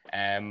more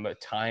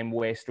time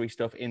wastery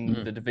stuff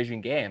in the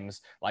Division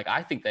games, like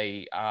I think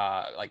they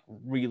are like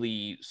really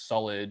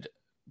solid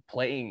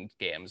playing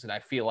games, and I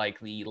feel like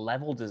the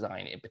level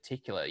design in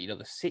particular, you know,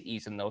 the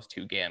cities in those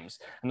two games,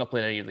 I've not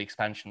played any of the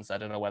expansions, so I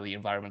don't know where the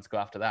environments go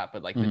after that,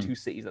 but like the two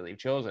cities that they've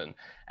chosen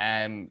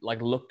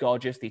like look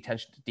gorgeous. The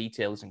attention to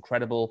detail is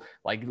incredible.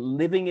 Like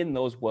living in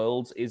those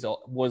worlds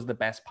was the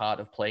best part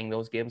of playing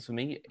those games for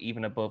me,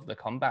 even above the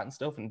combat and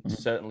stuff, and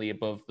certainly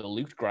above the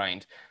loot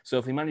grind. So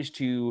if they manage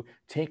to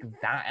take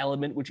that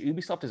element, which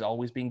Ubisoft has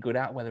always been good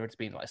at, whether it's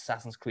been like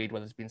Assassin's Creed,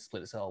 whether it's been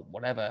Splinter Cell,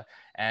 whatever,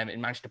 and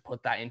managed to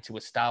put that into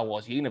a Star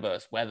Wars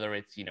universe, whether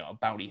it's, you know, a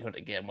bounty hunter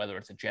game, whether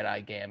it's a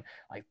Jedi game,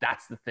 like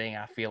that's the thing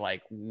I feel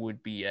like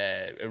would be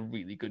a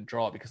really good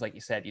draw, because like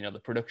you said, you know, the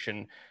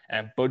production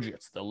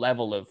budgets, the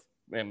level of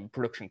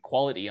production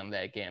quality on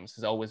their games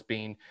has always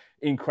been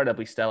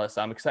incredibly stellar.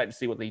 So I'm excited to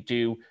see what they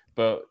do,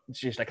 but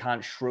just I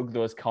can't shrug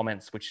those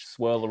comments which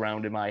swirl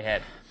around in my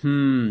head.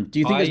 Do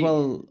you think as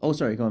well? Oh,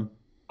 sorry, go on.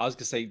 I was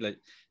gonna say, like,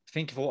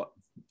 think of what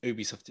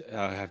Ubisoft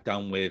have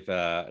done with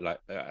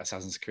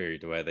Assassin's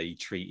Creed, where they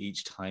treat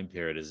each time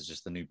period as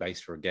just a new base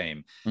for a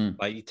game.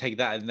 Like you take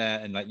that in there,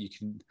 and like you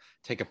can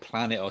take a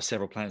planet or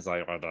several planets.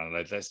 Like, I don't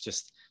know,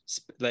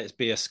 let's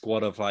be a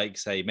squad of, like,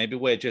 say maybe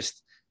we're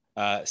just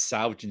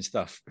salvaging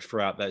stuff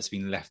throughout that's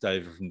been left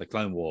over from the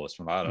Clone Wars.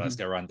 From, I don't know, let's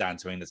go around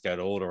Dantooine, let's go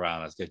to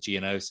Alderaan, let's go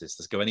Geonosis,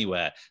 let's go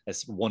anywhere,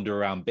 let's wander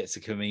around bits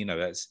of Camino,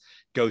 let's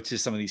go to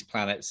some of these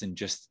planets and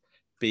just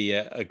be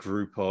a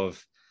group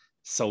of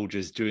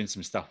soldiers doing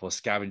some stuff, or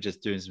scavengers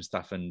doing some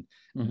stuff. And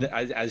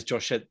as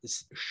Josh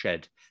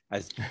said,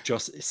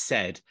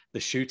 the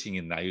shooting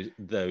in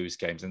those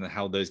games and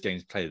how those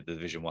games play the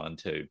Division 1 and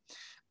 2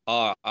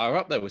 are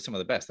up there with some of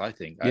the best, I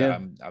think. I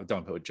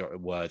don't put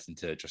words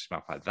into Josh's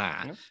mouth like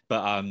that,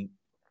 but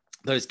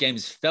those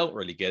games felt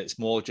really good. It's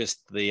more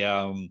just the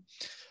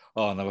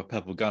another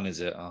purple gun, is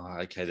it? Oh,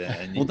 okay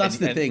then. Well, that's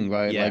the thing,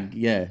 right?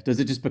 Like, does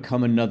it just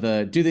become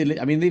another? Do they?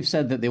 I mean, they've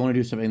said that they want to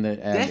do something that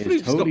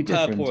is totally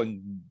got purple different.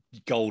 And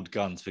gold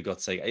guns, for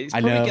God's sake. It's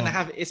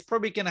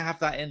probably gonna have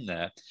that in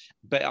there,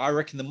 but I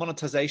reckon the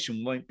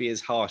monetization won't be as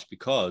harsh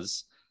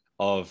because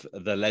of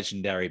the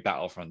legendary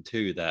Battlefront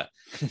 2 that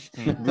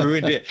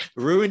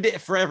ruined it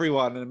for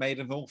everyone and made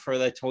them all throw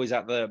their toys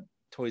out the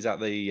toy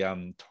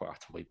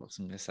box,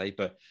 I'm gonna say.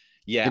 But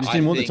yeah, they just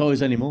didn't want the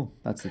toys anymore.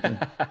 That's the thing.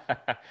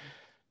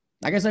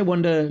 I guess I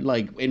wonder,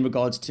 like, in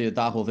regards to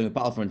that whole thing with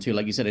Battlefront 2,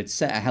 like you said, it's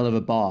set a hell of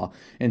a bar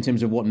in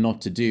terms of what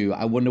not to do.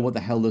 I wonder what the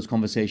hell those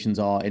conversations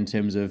are in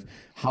terms of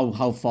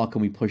how far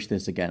can we push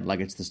this again? Like,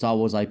 it's the Star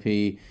Wars IP,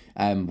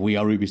 we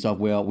are Ubisoft,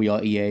 we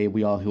are EA,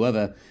 we are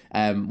whoever.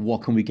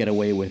 What can we get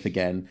away with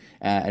again?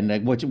 And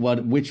like,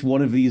 which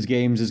one of these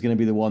games is going to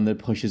be the one that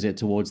pushes it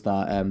towards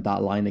that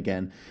line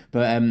again?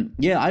 But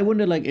I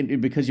wonder,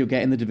 like, because you're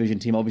getting the Division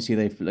team, obviously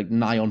they've like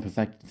nigh on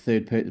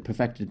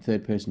perfected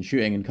third person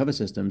shooting and cover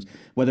systems,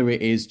 whether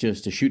it is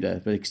just a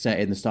shooter, but it's set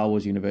in the Star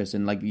Wars universe,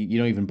 and like you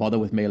don't even bother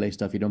with melee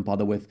stuff, you don't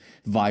bother with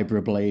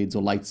vibroblades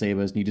or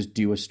lightsabers, and you just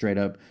do a straight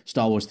up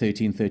Star Wars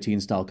 1313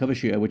 style cover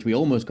shooter, which we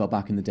almost got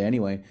back in the day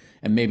anyway,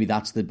 and maybe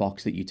that's the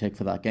box that you take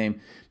for that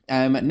game.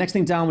 Next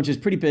thing down, which is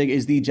pretty big,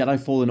 is the Jedi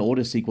Fallen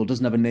Order sequel.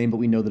 Doesn't have a name, but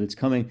we know that it's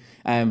coming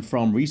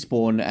from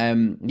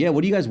Respawn. Yeah,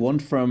 what do you guys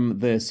want from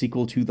the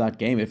sequel to that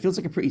game? It feels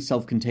like a pretty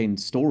self-contained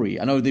story.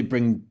 I know they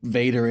bring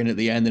Vader in at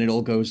the end and it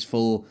all goes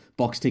full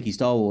box ticky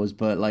Star Wars,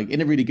 but like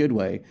in a really good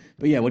way.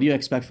 But yeah, what do you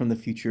expect from the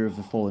future of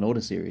the Fallen Order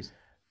series?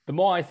 The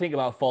more I think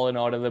about Fallen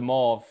Order, the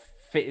more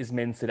fit as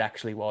mince it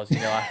actually was. You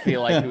know, I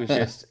feel like it was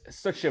just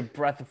such a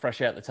breath of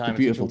fresh air at the time.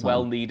 It's such a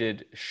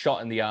well-needed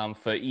shot in the arm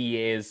for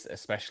EA's,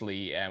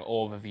 especially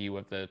overview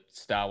of the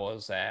Star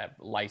Wars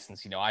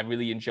license. You know, I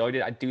really enjoyed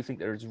it. I do think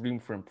there is room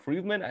for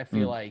improvement. I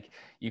feel like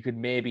you could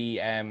maybe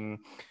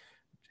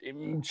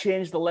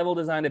change the level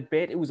design a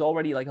bit. It was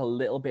already like a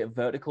little bit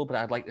vertical, but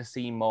I'd like to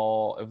see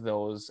more of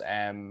those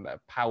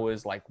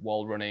powers like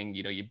wall running,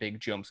 you know, your big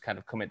jumps kind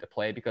of come into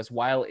play, because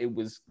while it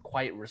was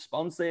quite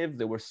responsive,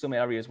 there were some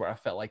areas where I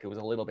felt like it was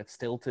a little bit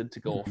stilted to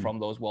go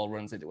from those wall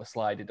runs into a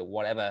slide into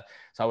whatever.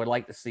 So I would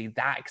like to see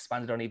that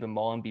expanded on even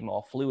more and be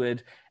more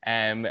fluid.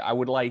 I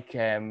would like,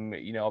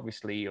 you know,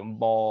 obviously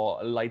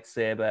more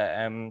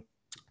lightsaber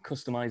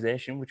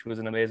customization, which was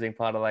an amazing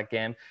part of that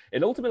game.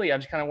 And ultimately, I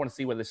just kind of want to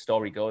see where the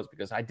story goes,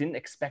 because I didn't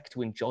expect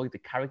to enjoy the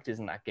characters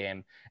in that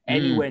game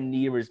anywhere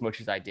near as much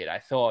as I did. I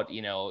thought,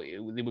 you know,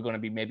 they were going to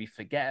be maybe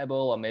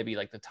forgettable, or maybe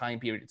like the time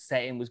period it's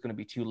set in was going to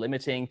be too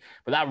limiting,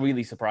 but that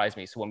really surprised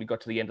me. So when we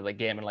got to the end of the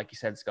game, and like you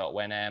said, Scott,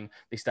 when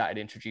they started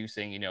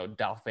introducing, you know,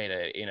 Darth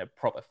Vader in a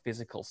proper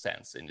physical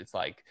sense, and it's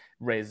like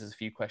raises a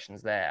few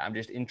questions there. I'm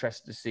just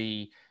interested to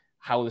see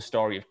how the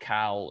story of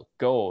Cal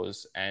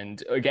goes.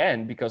 And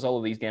again, because all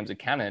of these games are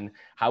canon,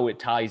 how it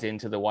ties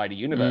into the wider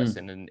universe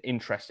in an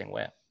interesting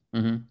way.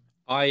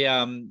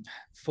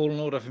 Fallen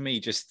Order for me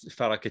just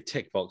felt like a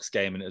tick box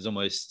game, and it was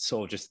almost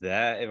sort of just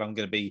there, if I'm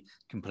going to be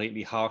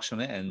completely harsh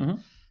on it. And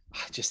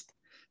I just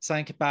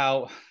think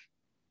about,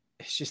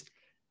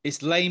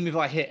 it's lame if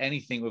I hit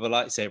anything with a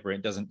lightsaber,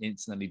 it doesn't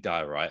instantly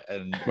die, right?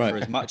 And for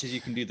as much as you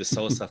can do the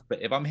soul stuff,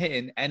 but if I'm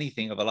hitting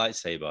anything of a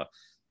lightsaber,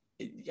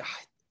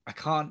 I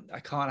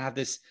can't have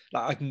this.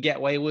 Like, I can get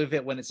away with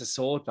it when it's a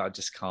sword, but I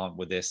just can't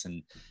with this.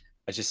 And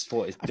I just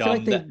thought it's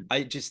dumb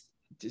I just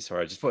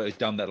thought it was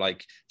dumb that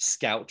like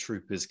scout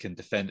troopers can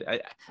defend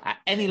at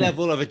any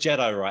level of a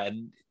Jedi, right?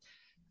 And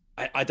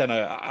I don't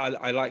know.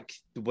 I like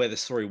where the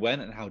story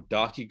went and how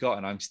dark it got,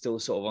 and I'm still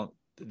sort of on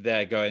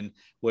there going,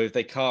 well, if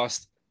they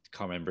cast,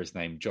 can't remember his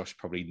name. Josh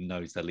probably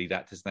knows the lead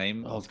actor's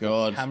name. Oh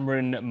God,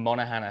 Cameron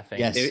Monaghan, I think.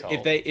 Yes.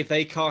 If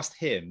they cast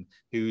him,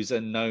 who's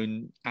a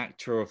known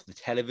actor of the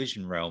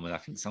television realm, and I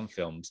think some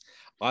films,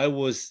 I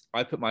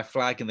put my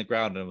flag in the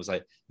ground and was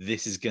like,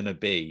 this is gonna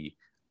be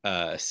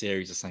a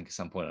series I think at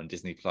some point on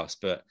Disney Plus.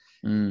 But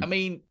I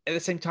mean, at the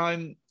same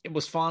time, it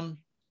was fun.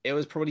 It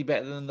was probably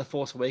better than the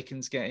Force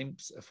Awakens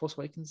games. Force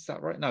Awakens, is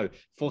that right? No,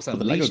 Force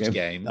Unleashed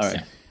games. All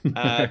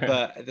right.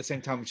 But at the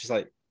same time, it's just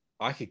like,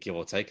 I could give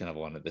or take another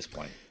one at this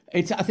point.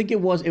 I think it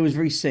was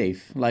very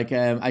safe. Like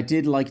I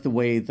did like the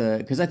way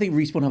because I think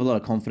Respawn have a lot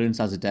of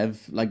confidence as a dev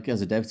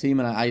team.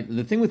 And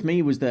the thing with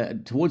me was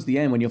that towards the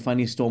end, when you're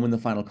finally storming the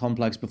final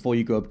complex before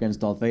you go up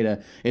against Darth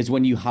Vader, is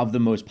when you have the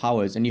most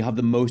powers and you have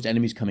the most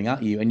enemies coming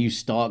at you, and you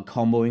start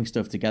comboing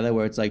stuff together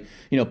where it's like,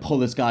 you know, pull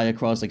this guy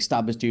across, like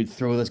stab this dude,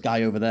 throw this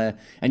guy over there,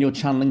 and you're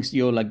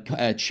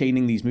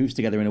chaining these moves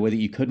together in a way that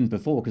you couldn't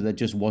before because there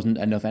just wasn't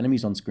enough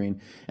enemies on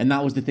screen. And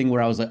that was the thing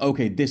where I was like,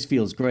 okay, this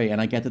feels great, and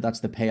I get that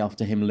that's the payoff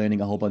to him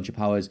learning a whole bunch of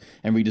powers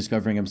and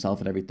rediscovering himself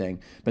and everything.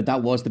 But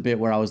that was the bit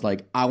where I was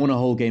like, I want a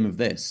whole game of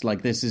this.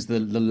 Like, this is the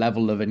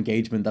level of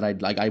engagement that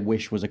I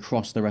wish was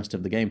across the rest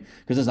of the game,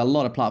 because there's a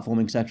lot of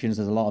platforming sections,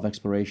 there's a lot of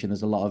exploration,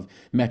 there's a lot of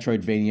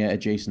Metroidvania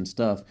adjacent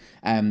stuff.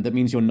 That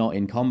means you're not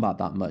in combat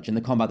that much, and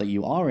the combat that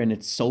you are in,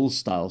 it's Souls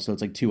style, so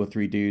it's like 2 or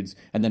 3 dudes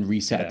and then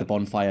reset at the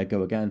bonfire,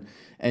 go again.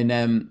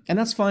 And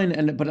that's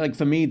fine. But like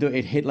for me, though,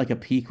 it hit like a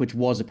peak, which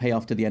was a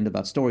payoff to the end of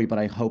that story. But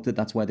I hope that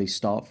that's where they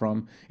start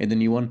from in the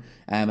new one.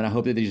 And I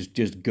hope that they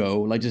just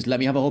go, like, just let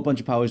me have a whole bunch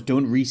of powers.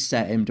 Don't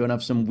reset him. Don't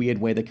have some weird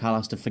way that Cal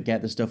has to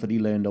forget the stuff that he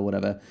learned or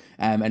whatever.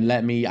 And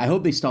I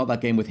hope they start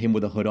that game with him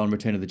with a hood on,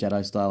 Return of the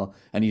Jedi style.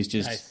 And he's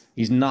just, nice.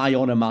 He's nigh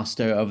on a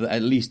master of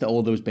at least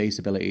all those base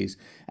abilities.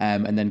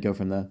 And then go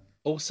from there.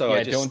 Also, I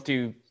was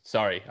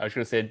going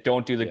to say,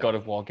 don't do the God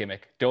of War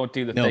gimmick. Don't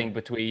do the thing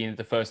between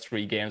the first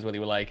 3 games where they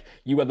were like,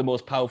 you are the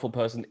most powerful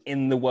person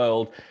in the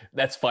world.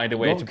 Let's find a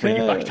way to bring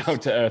you back down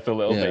to earth a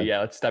little bit.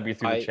 Yeah, let's stab you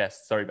through the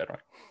chest. Sorry,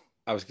 Bedrock.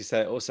 I was going to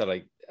say also,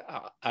 like,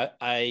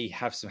 I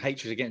have some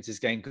hatred against this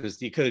game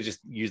because you could have just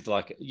used,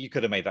 like, you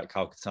could have made that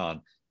Kyle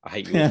Katarn. I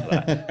hate you for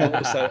that. But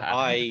also,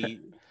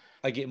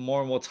 I get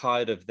more and more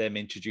tired of them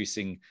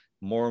introducing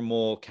more and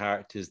more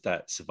characters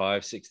that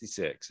survive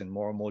 66 and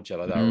more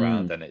Jedi that are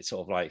around. And it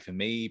sort of like, for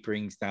me,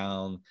 brings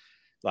down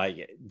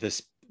like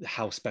this,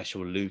 how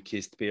special Luke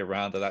is to be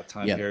around at that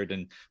time period.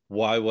 And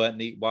I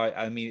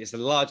mean, it's a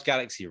large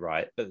galaxy,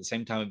 right? But at the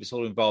same time, if it's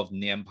all involved in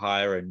the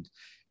Empire and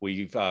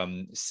We've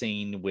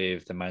seen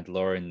with The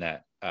Mandalorian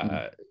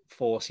that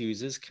Force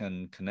users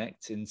can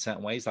connect in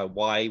certain ways. Like,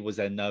 why was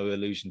there no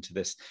allusion to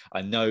this?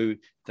 I know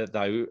that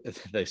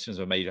those films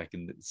were made back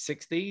in the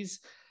 60s,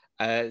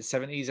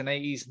 70s and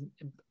 80s,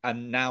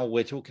 and now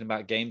we're talking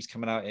about games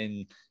coming out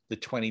in the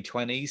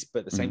 2020s, but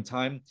at the same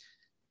time,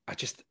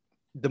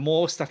 the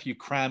more stuff you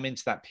cram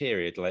into that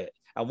period, like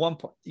at one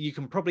point, you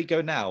can probably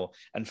go now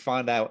and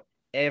find out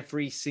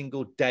every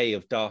single day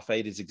of Darth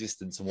Vader's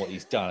existence and what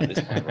he's done at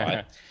this point,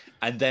 right?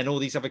 And then all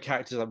these other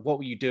characters, like, what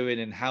were you doing,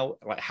 and how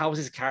is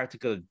this character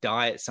going to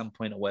die at some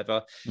point or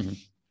whatever?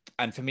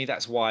 And for me,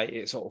 that's why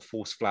it sort of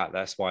falls flat.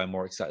 That's why I'm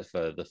more excited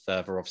for the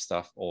further off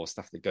stuff, or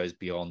stuff that goes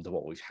beyond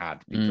what we've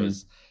had,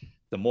 because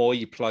the more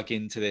you plug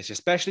into this,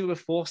 especially with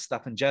Force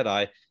stuff and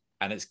Jedi,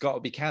 and it's got to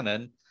be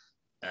canon.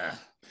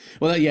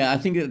 Well, yeah, I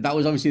think that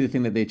was obviously the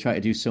thing that they try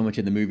to do so much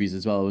in the movies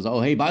as well. It was,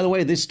 oh, hey, by the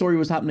way, this story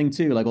was happening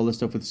too, like all the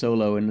stuff with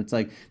Solo. And it's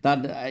like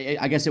that,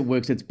 I guess it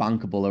works, it's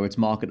bankable or it's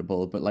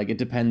marketable, but like it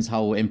depends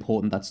how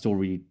important that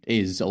story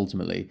is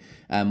ultimately,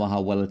 or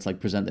how well it's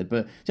like presented.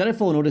 But Jedi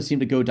Fallen Order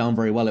seemed to go down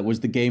very well. It was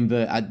the game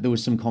that there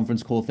was some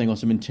conference call thing or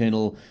some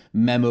internal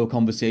memo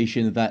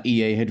conversation that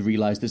EA had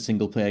realized that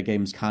single player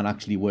games can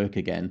actually work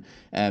again.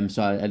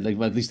 So at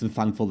least I'm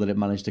thankful that it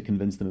managed to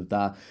convince them of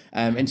that.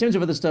 In terms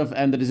of other stuff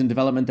that is in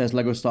development, there's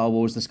Lego Star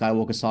Wars, the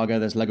Skywalker Saga.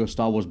 There's Lego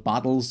Star Wars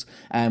Battles,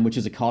 which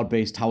is a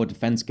card-based tower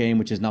defense game,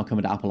 which is now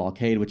coming to Apple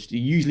Arcade, which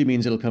usually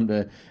means it'll come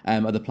to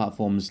other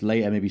platforms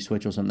later, maybe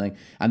Switch or something.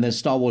 And there's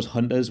Star Wars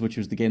Hunters, which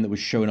was the game that was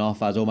shown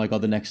off as, oh my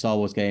god, the next Star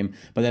Wars game.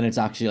 But then it's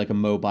actually like a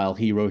mobile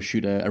hero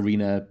shooter,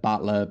 arena,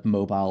 battler,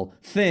 mobile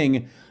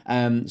thing.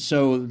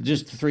 So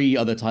just 3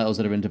 other titles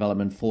that are in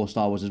development for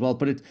Star Wars as well.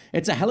 But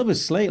it's a hell of a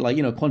slate, like,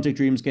 you know, Quantic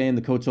Dream's game,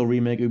 the KOTOR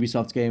remake,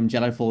 Ubisoft's game,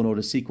 Jedi Fallen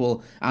Order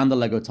sequel, and the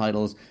Lego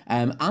titles,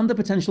 and the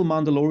potential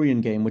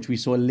Mandalorian game, which we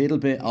saw a little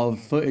bit of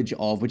footage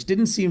of, which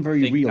didn't seem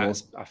very real.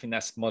 I think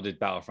that's modded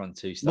Battlefront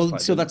 2 stuff. Well,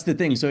 like so that's the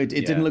thing. So it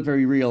didn't look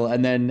very real.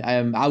 And then,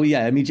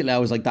 immediately I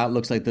was like, that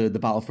looks like the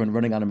Battlefront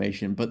running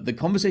animation. But the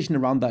conversation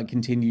around that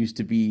continues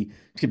to be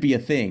a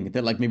thing,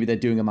 that like maybe they're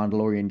doing a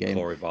Mandalorian game.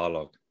 Cory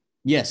Barlog.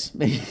 Yes,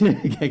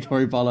 get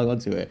Cory Barlog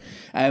onto it.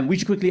 We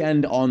should quickly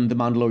end on the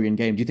Mandalorian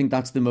game. Do you think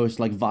that's the most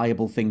like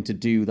viable thing to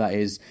do? That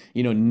is,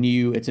 you know,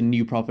 new. It's a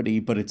new property,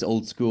 but it's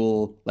old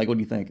school. Like, what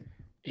do you think?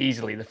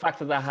 Easily, the fact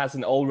that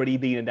hasn't already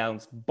been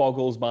announced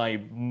boggles my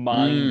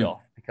mind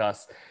off.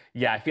 Because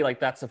I feel like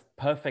that's a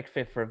perfect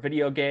fit for a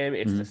video game.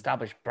 It's an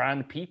established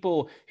brand.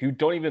 People who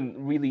don't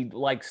even really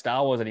like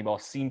Star Wars anymore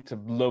seem to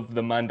love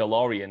The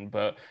Mandalorian,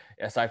 but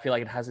so I feel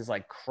like it has this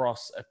like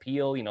cross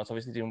appeal. You know, it's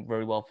obviously doing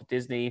very well for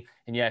Disney.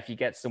 And if you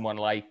get someone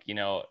like, you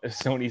know,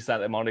 Sony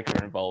Santa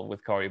Monica involved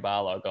with Cory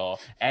Barlog or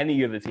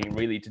any other team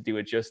really to do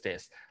it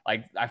justice,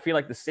 like I feel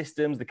like the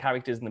systems, the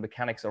characters, and the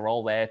mechanics are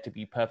all there to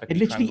be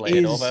perfectly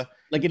translated over.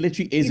 Like it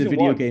literally is a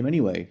video game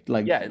anyway.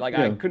 Like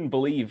I couldn't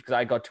believe, because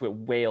I got to it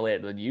way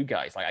later than you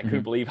guys. Like I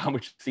couldn't believe how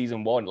much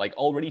season 1 like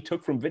already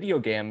took from video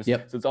games.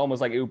 So it's almost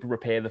like it would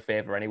repay the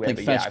favor anyway. Like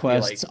fetch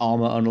quests,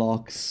 armor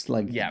unlocks,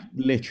 like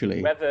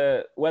literally.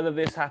 Whether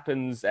this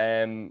happens,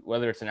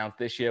 whether it's announced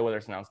this year, whether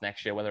it's announced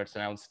next year, whether it's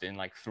announced in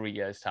like 3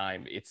 years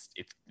time, it's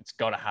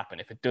gotta happen.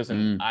 If it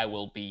doesn't,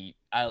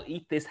 I'll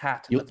eat this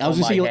hat. I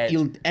was gonna say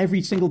you'll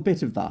every single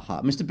bit of that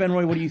hat. Mr.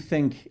 Benroy, what do you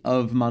think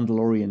of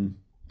Mandalorian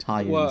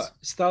tie-ins? Well,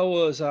 Star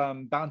Wars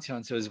Bounty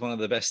Hunter is one of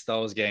the best Star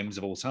Wars games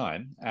of all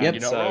time.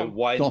 And so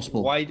why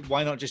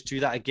not just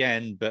do that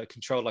again, but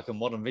control like a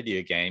modern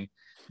video game,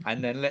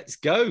 and then let's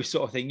go,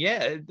 sort of thing.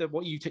 Yeah,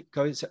 what you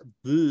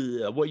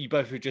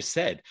both have just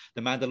said,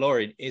 The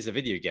Mandalorian is a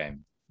video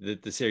game.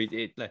 The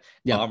series,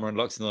 armor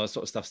unlocks and all that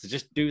sort of stuff. So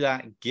just do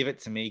that, give it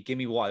to me, give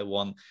me what I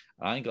want.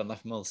 I ain't got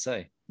nothing more to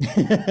say.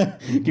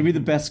 Give me the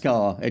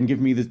Beskar and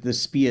give me the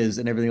spears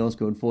and everything else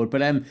going forward.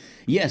 But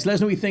yes, let us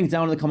know what you think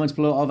down in the comments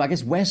below of, I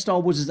guess, where Star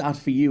Wars is at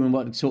for you and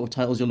what sort of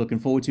titles you're looking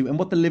forward to and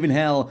what the living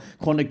hell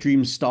Quantic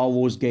Dream's Star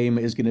Wars game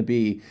is going to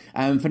be.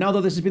 For now, though,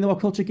 this has been the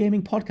What Culture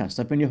Gaming Podcast.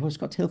 I've been your host,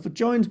 Scott Tailford,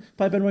 joined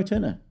by Benroy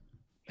Turner.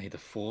 May the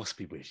Force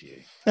be with you.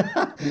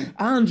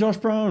 And Josh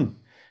Brown.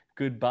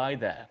 Goodbye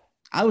there.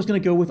 I was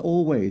going to go with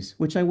always,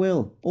 which I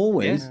will.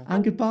 Always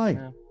and goodbye.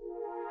 Yeah.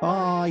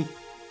 Bye.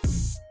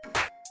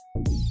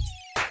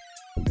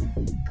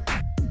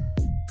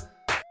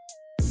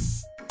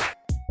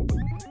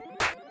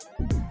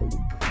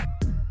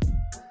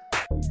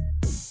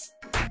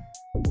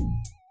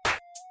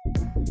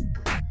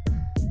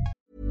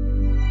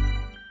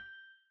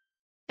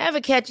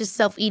 Ever catch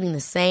yourself eating the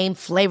same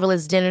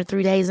flavorless dinner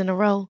 3 days in a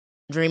row?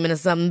 Dreaming of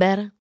something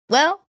better?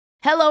 Well,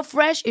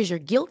 HelloFresh is your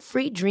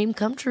guilt-free dream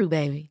come true,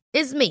 baby.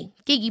 It's me,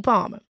 Keke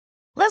Palmer.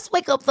 Let's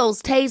wake up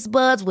those taste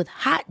buds with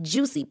hot,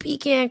 juicy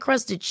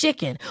pecan-crusted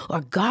chicken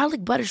or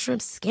garlic butter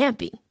shrimp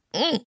scampi.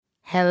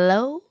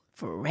 Hello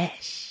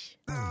Fresh.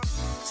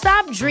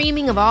 Stop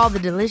dreaming of all the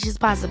delicious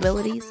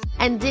possibilities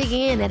and dig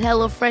in at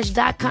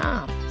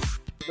HelloFresh.com.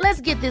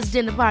 Let's get this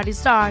dinner party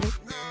started.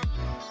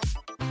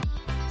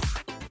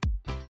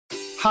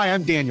 Hi,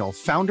 I'm Daniel,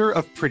 founder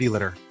of Pretty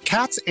Litter.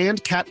 Cats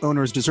and cat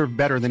owners deserve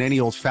better than any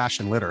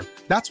old-fashioned litter.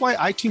 That's why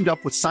I teamed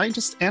up with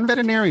scientists and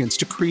veterinarians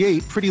to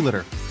create Pretty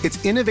Litter.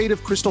 Its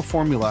innovative crystal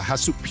formula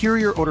has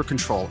superior odor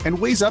control and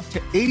weighs up to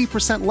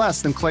 80%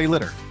 less than clay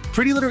litter.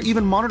 Pretty Litter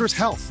even monitors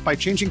health by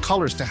changing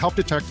colors to help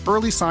detect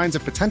early signs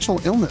of potential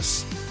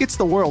illness. It's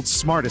the world's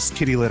smartest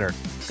kitty litter.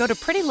 Go to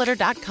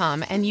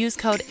prettylitter.com and use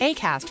code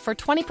ACAST for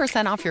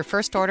 20% off your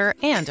first order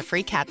and a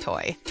free cat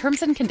toy.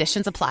 Terms and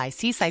conditions apply.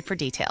 See site for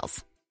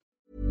details.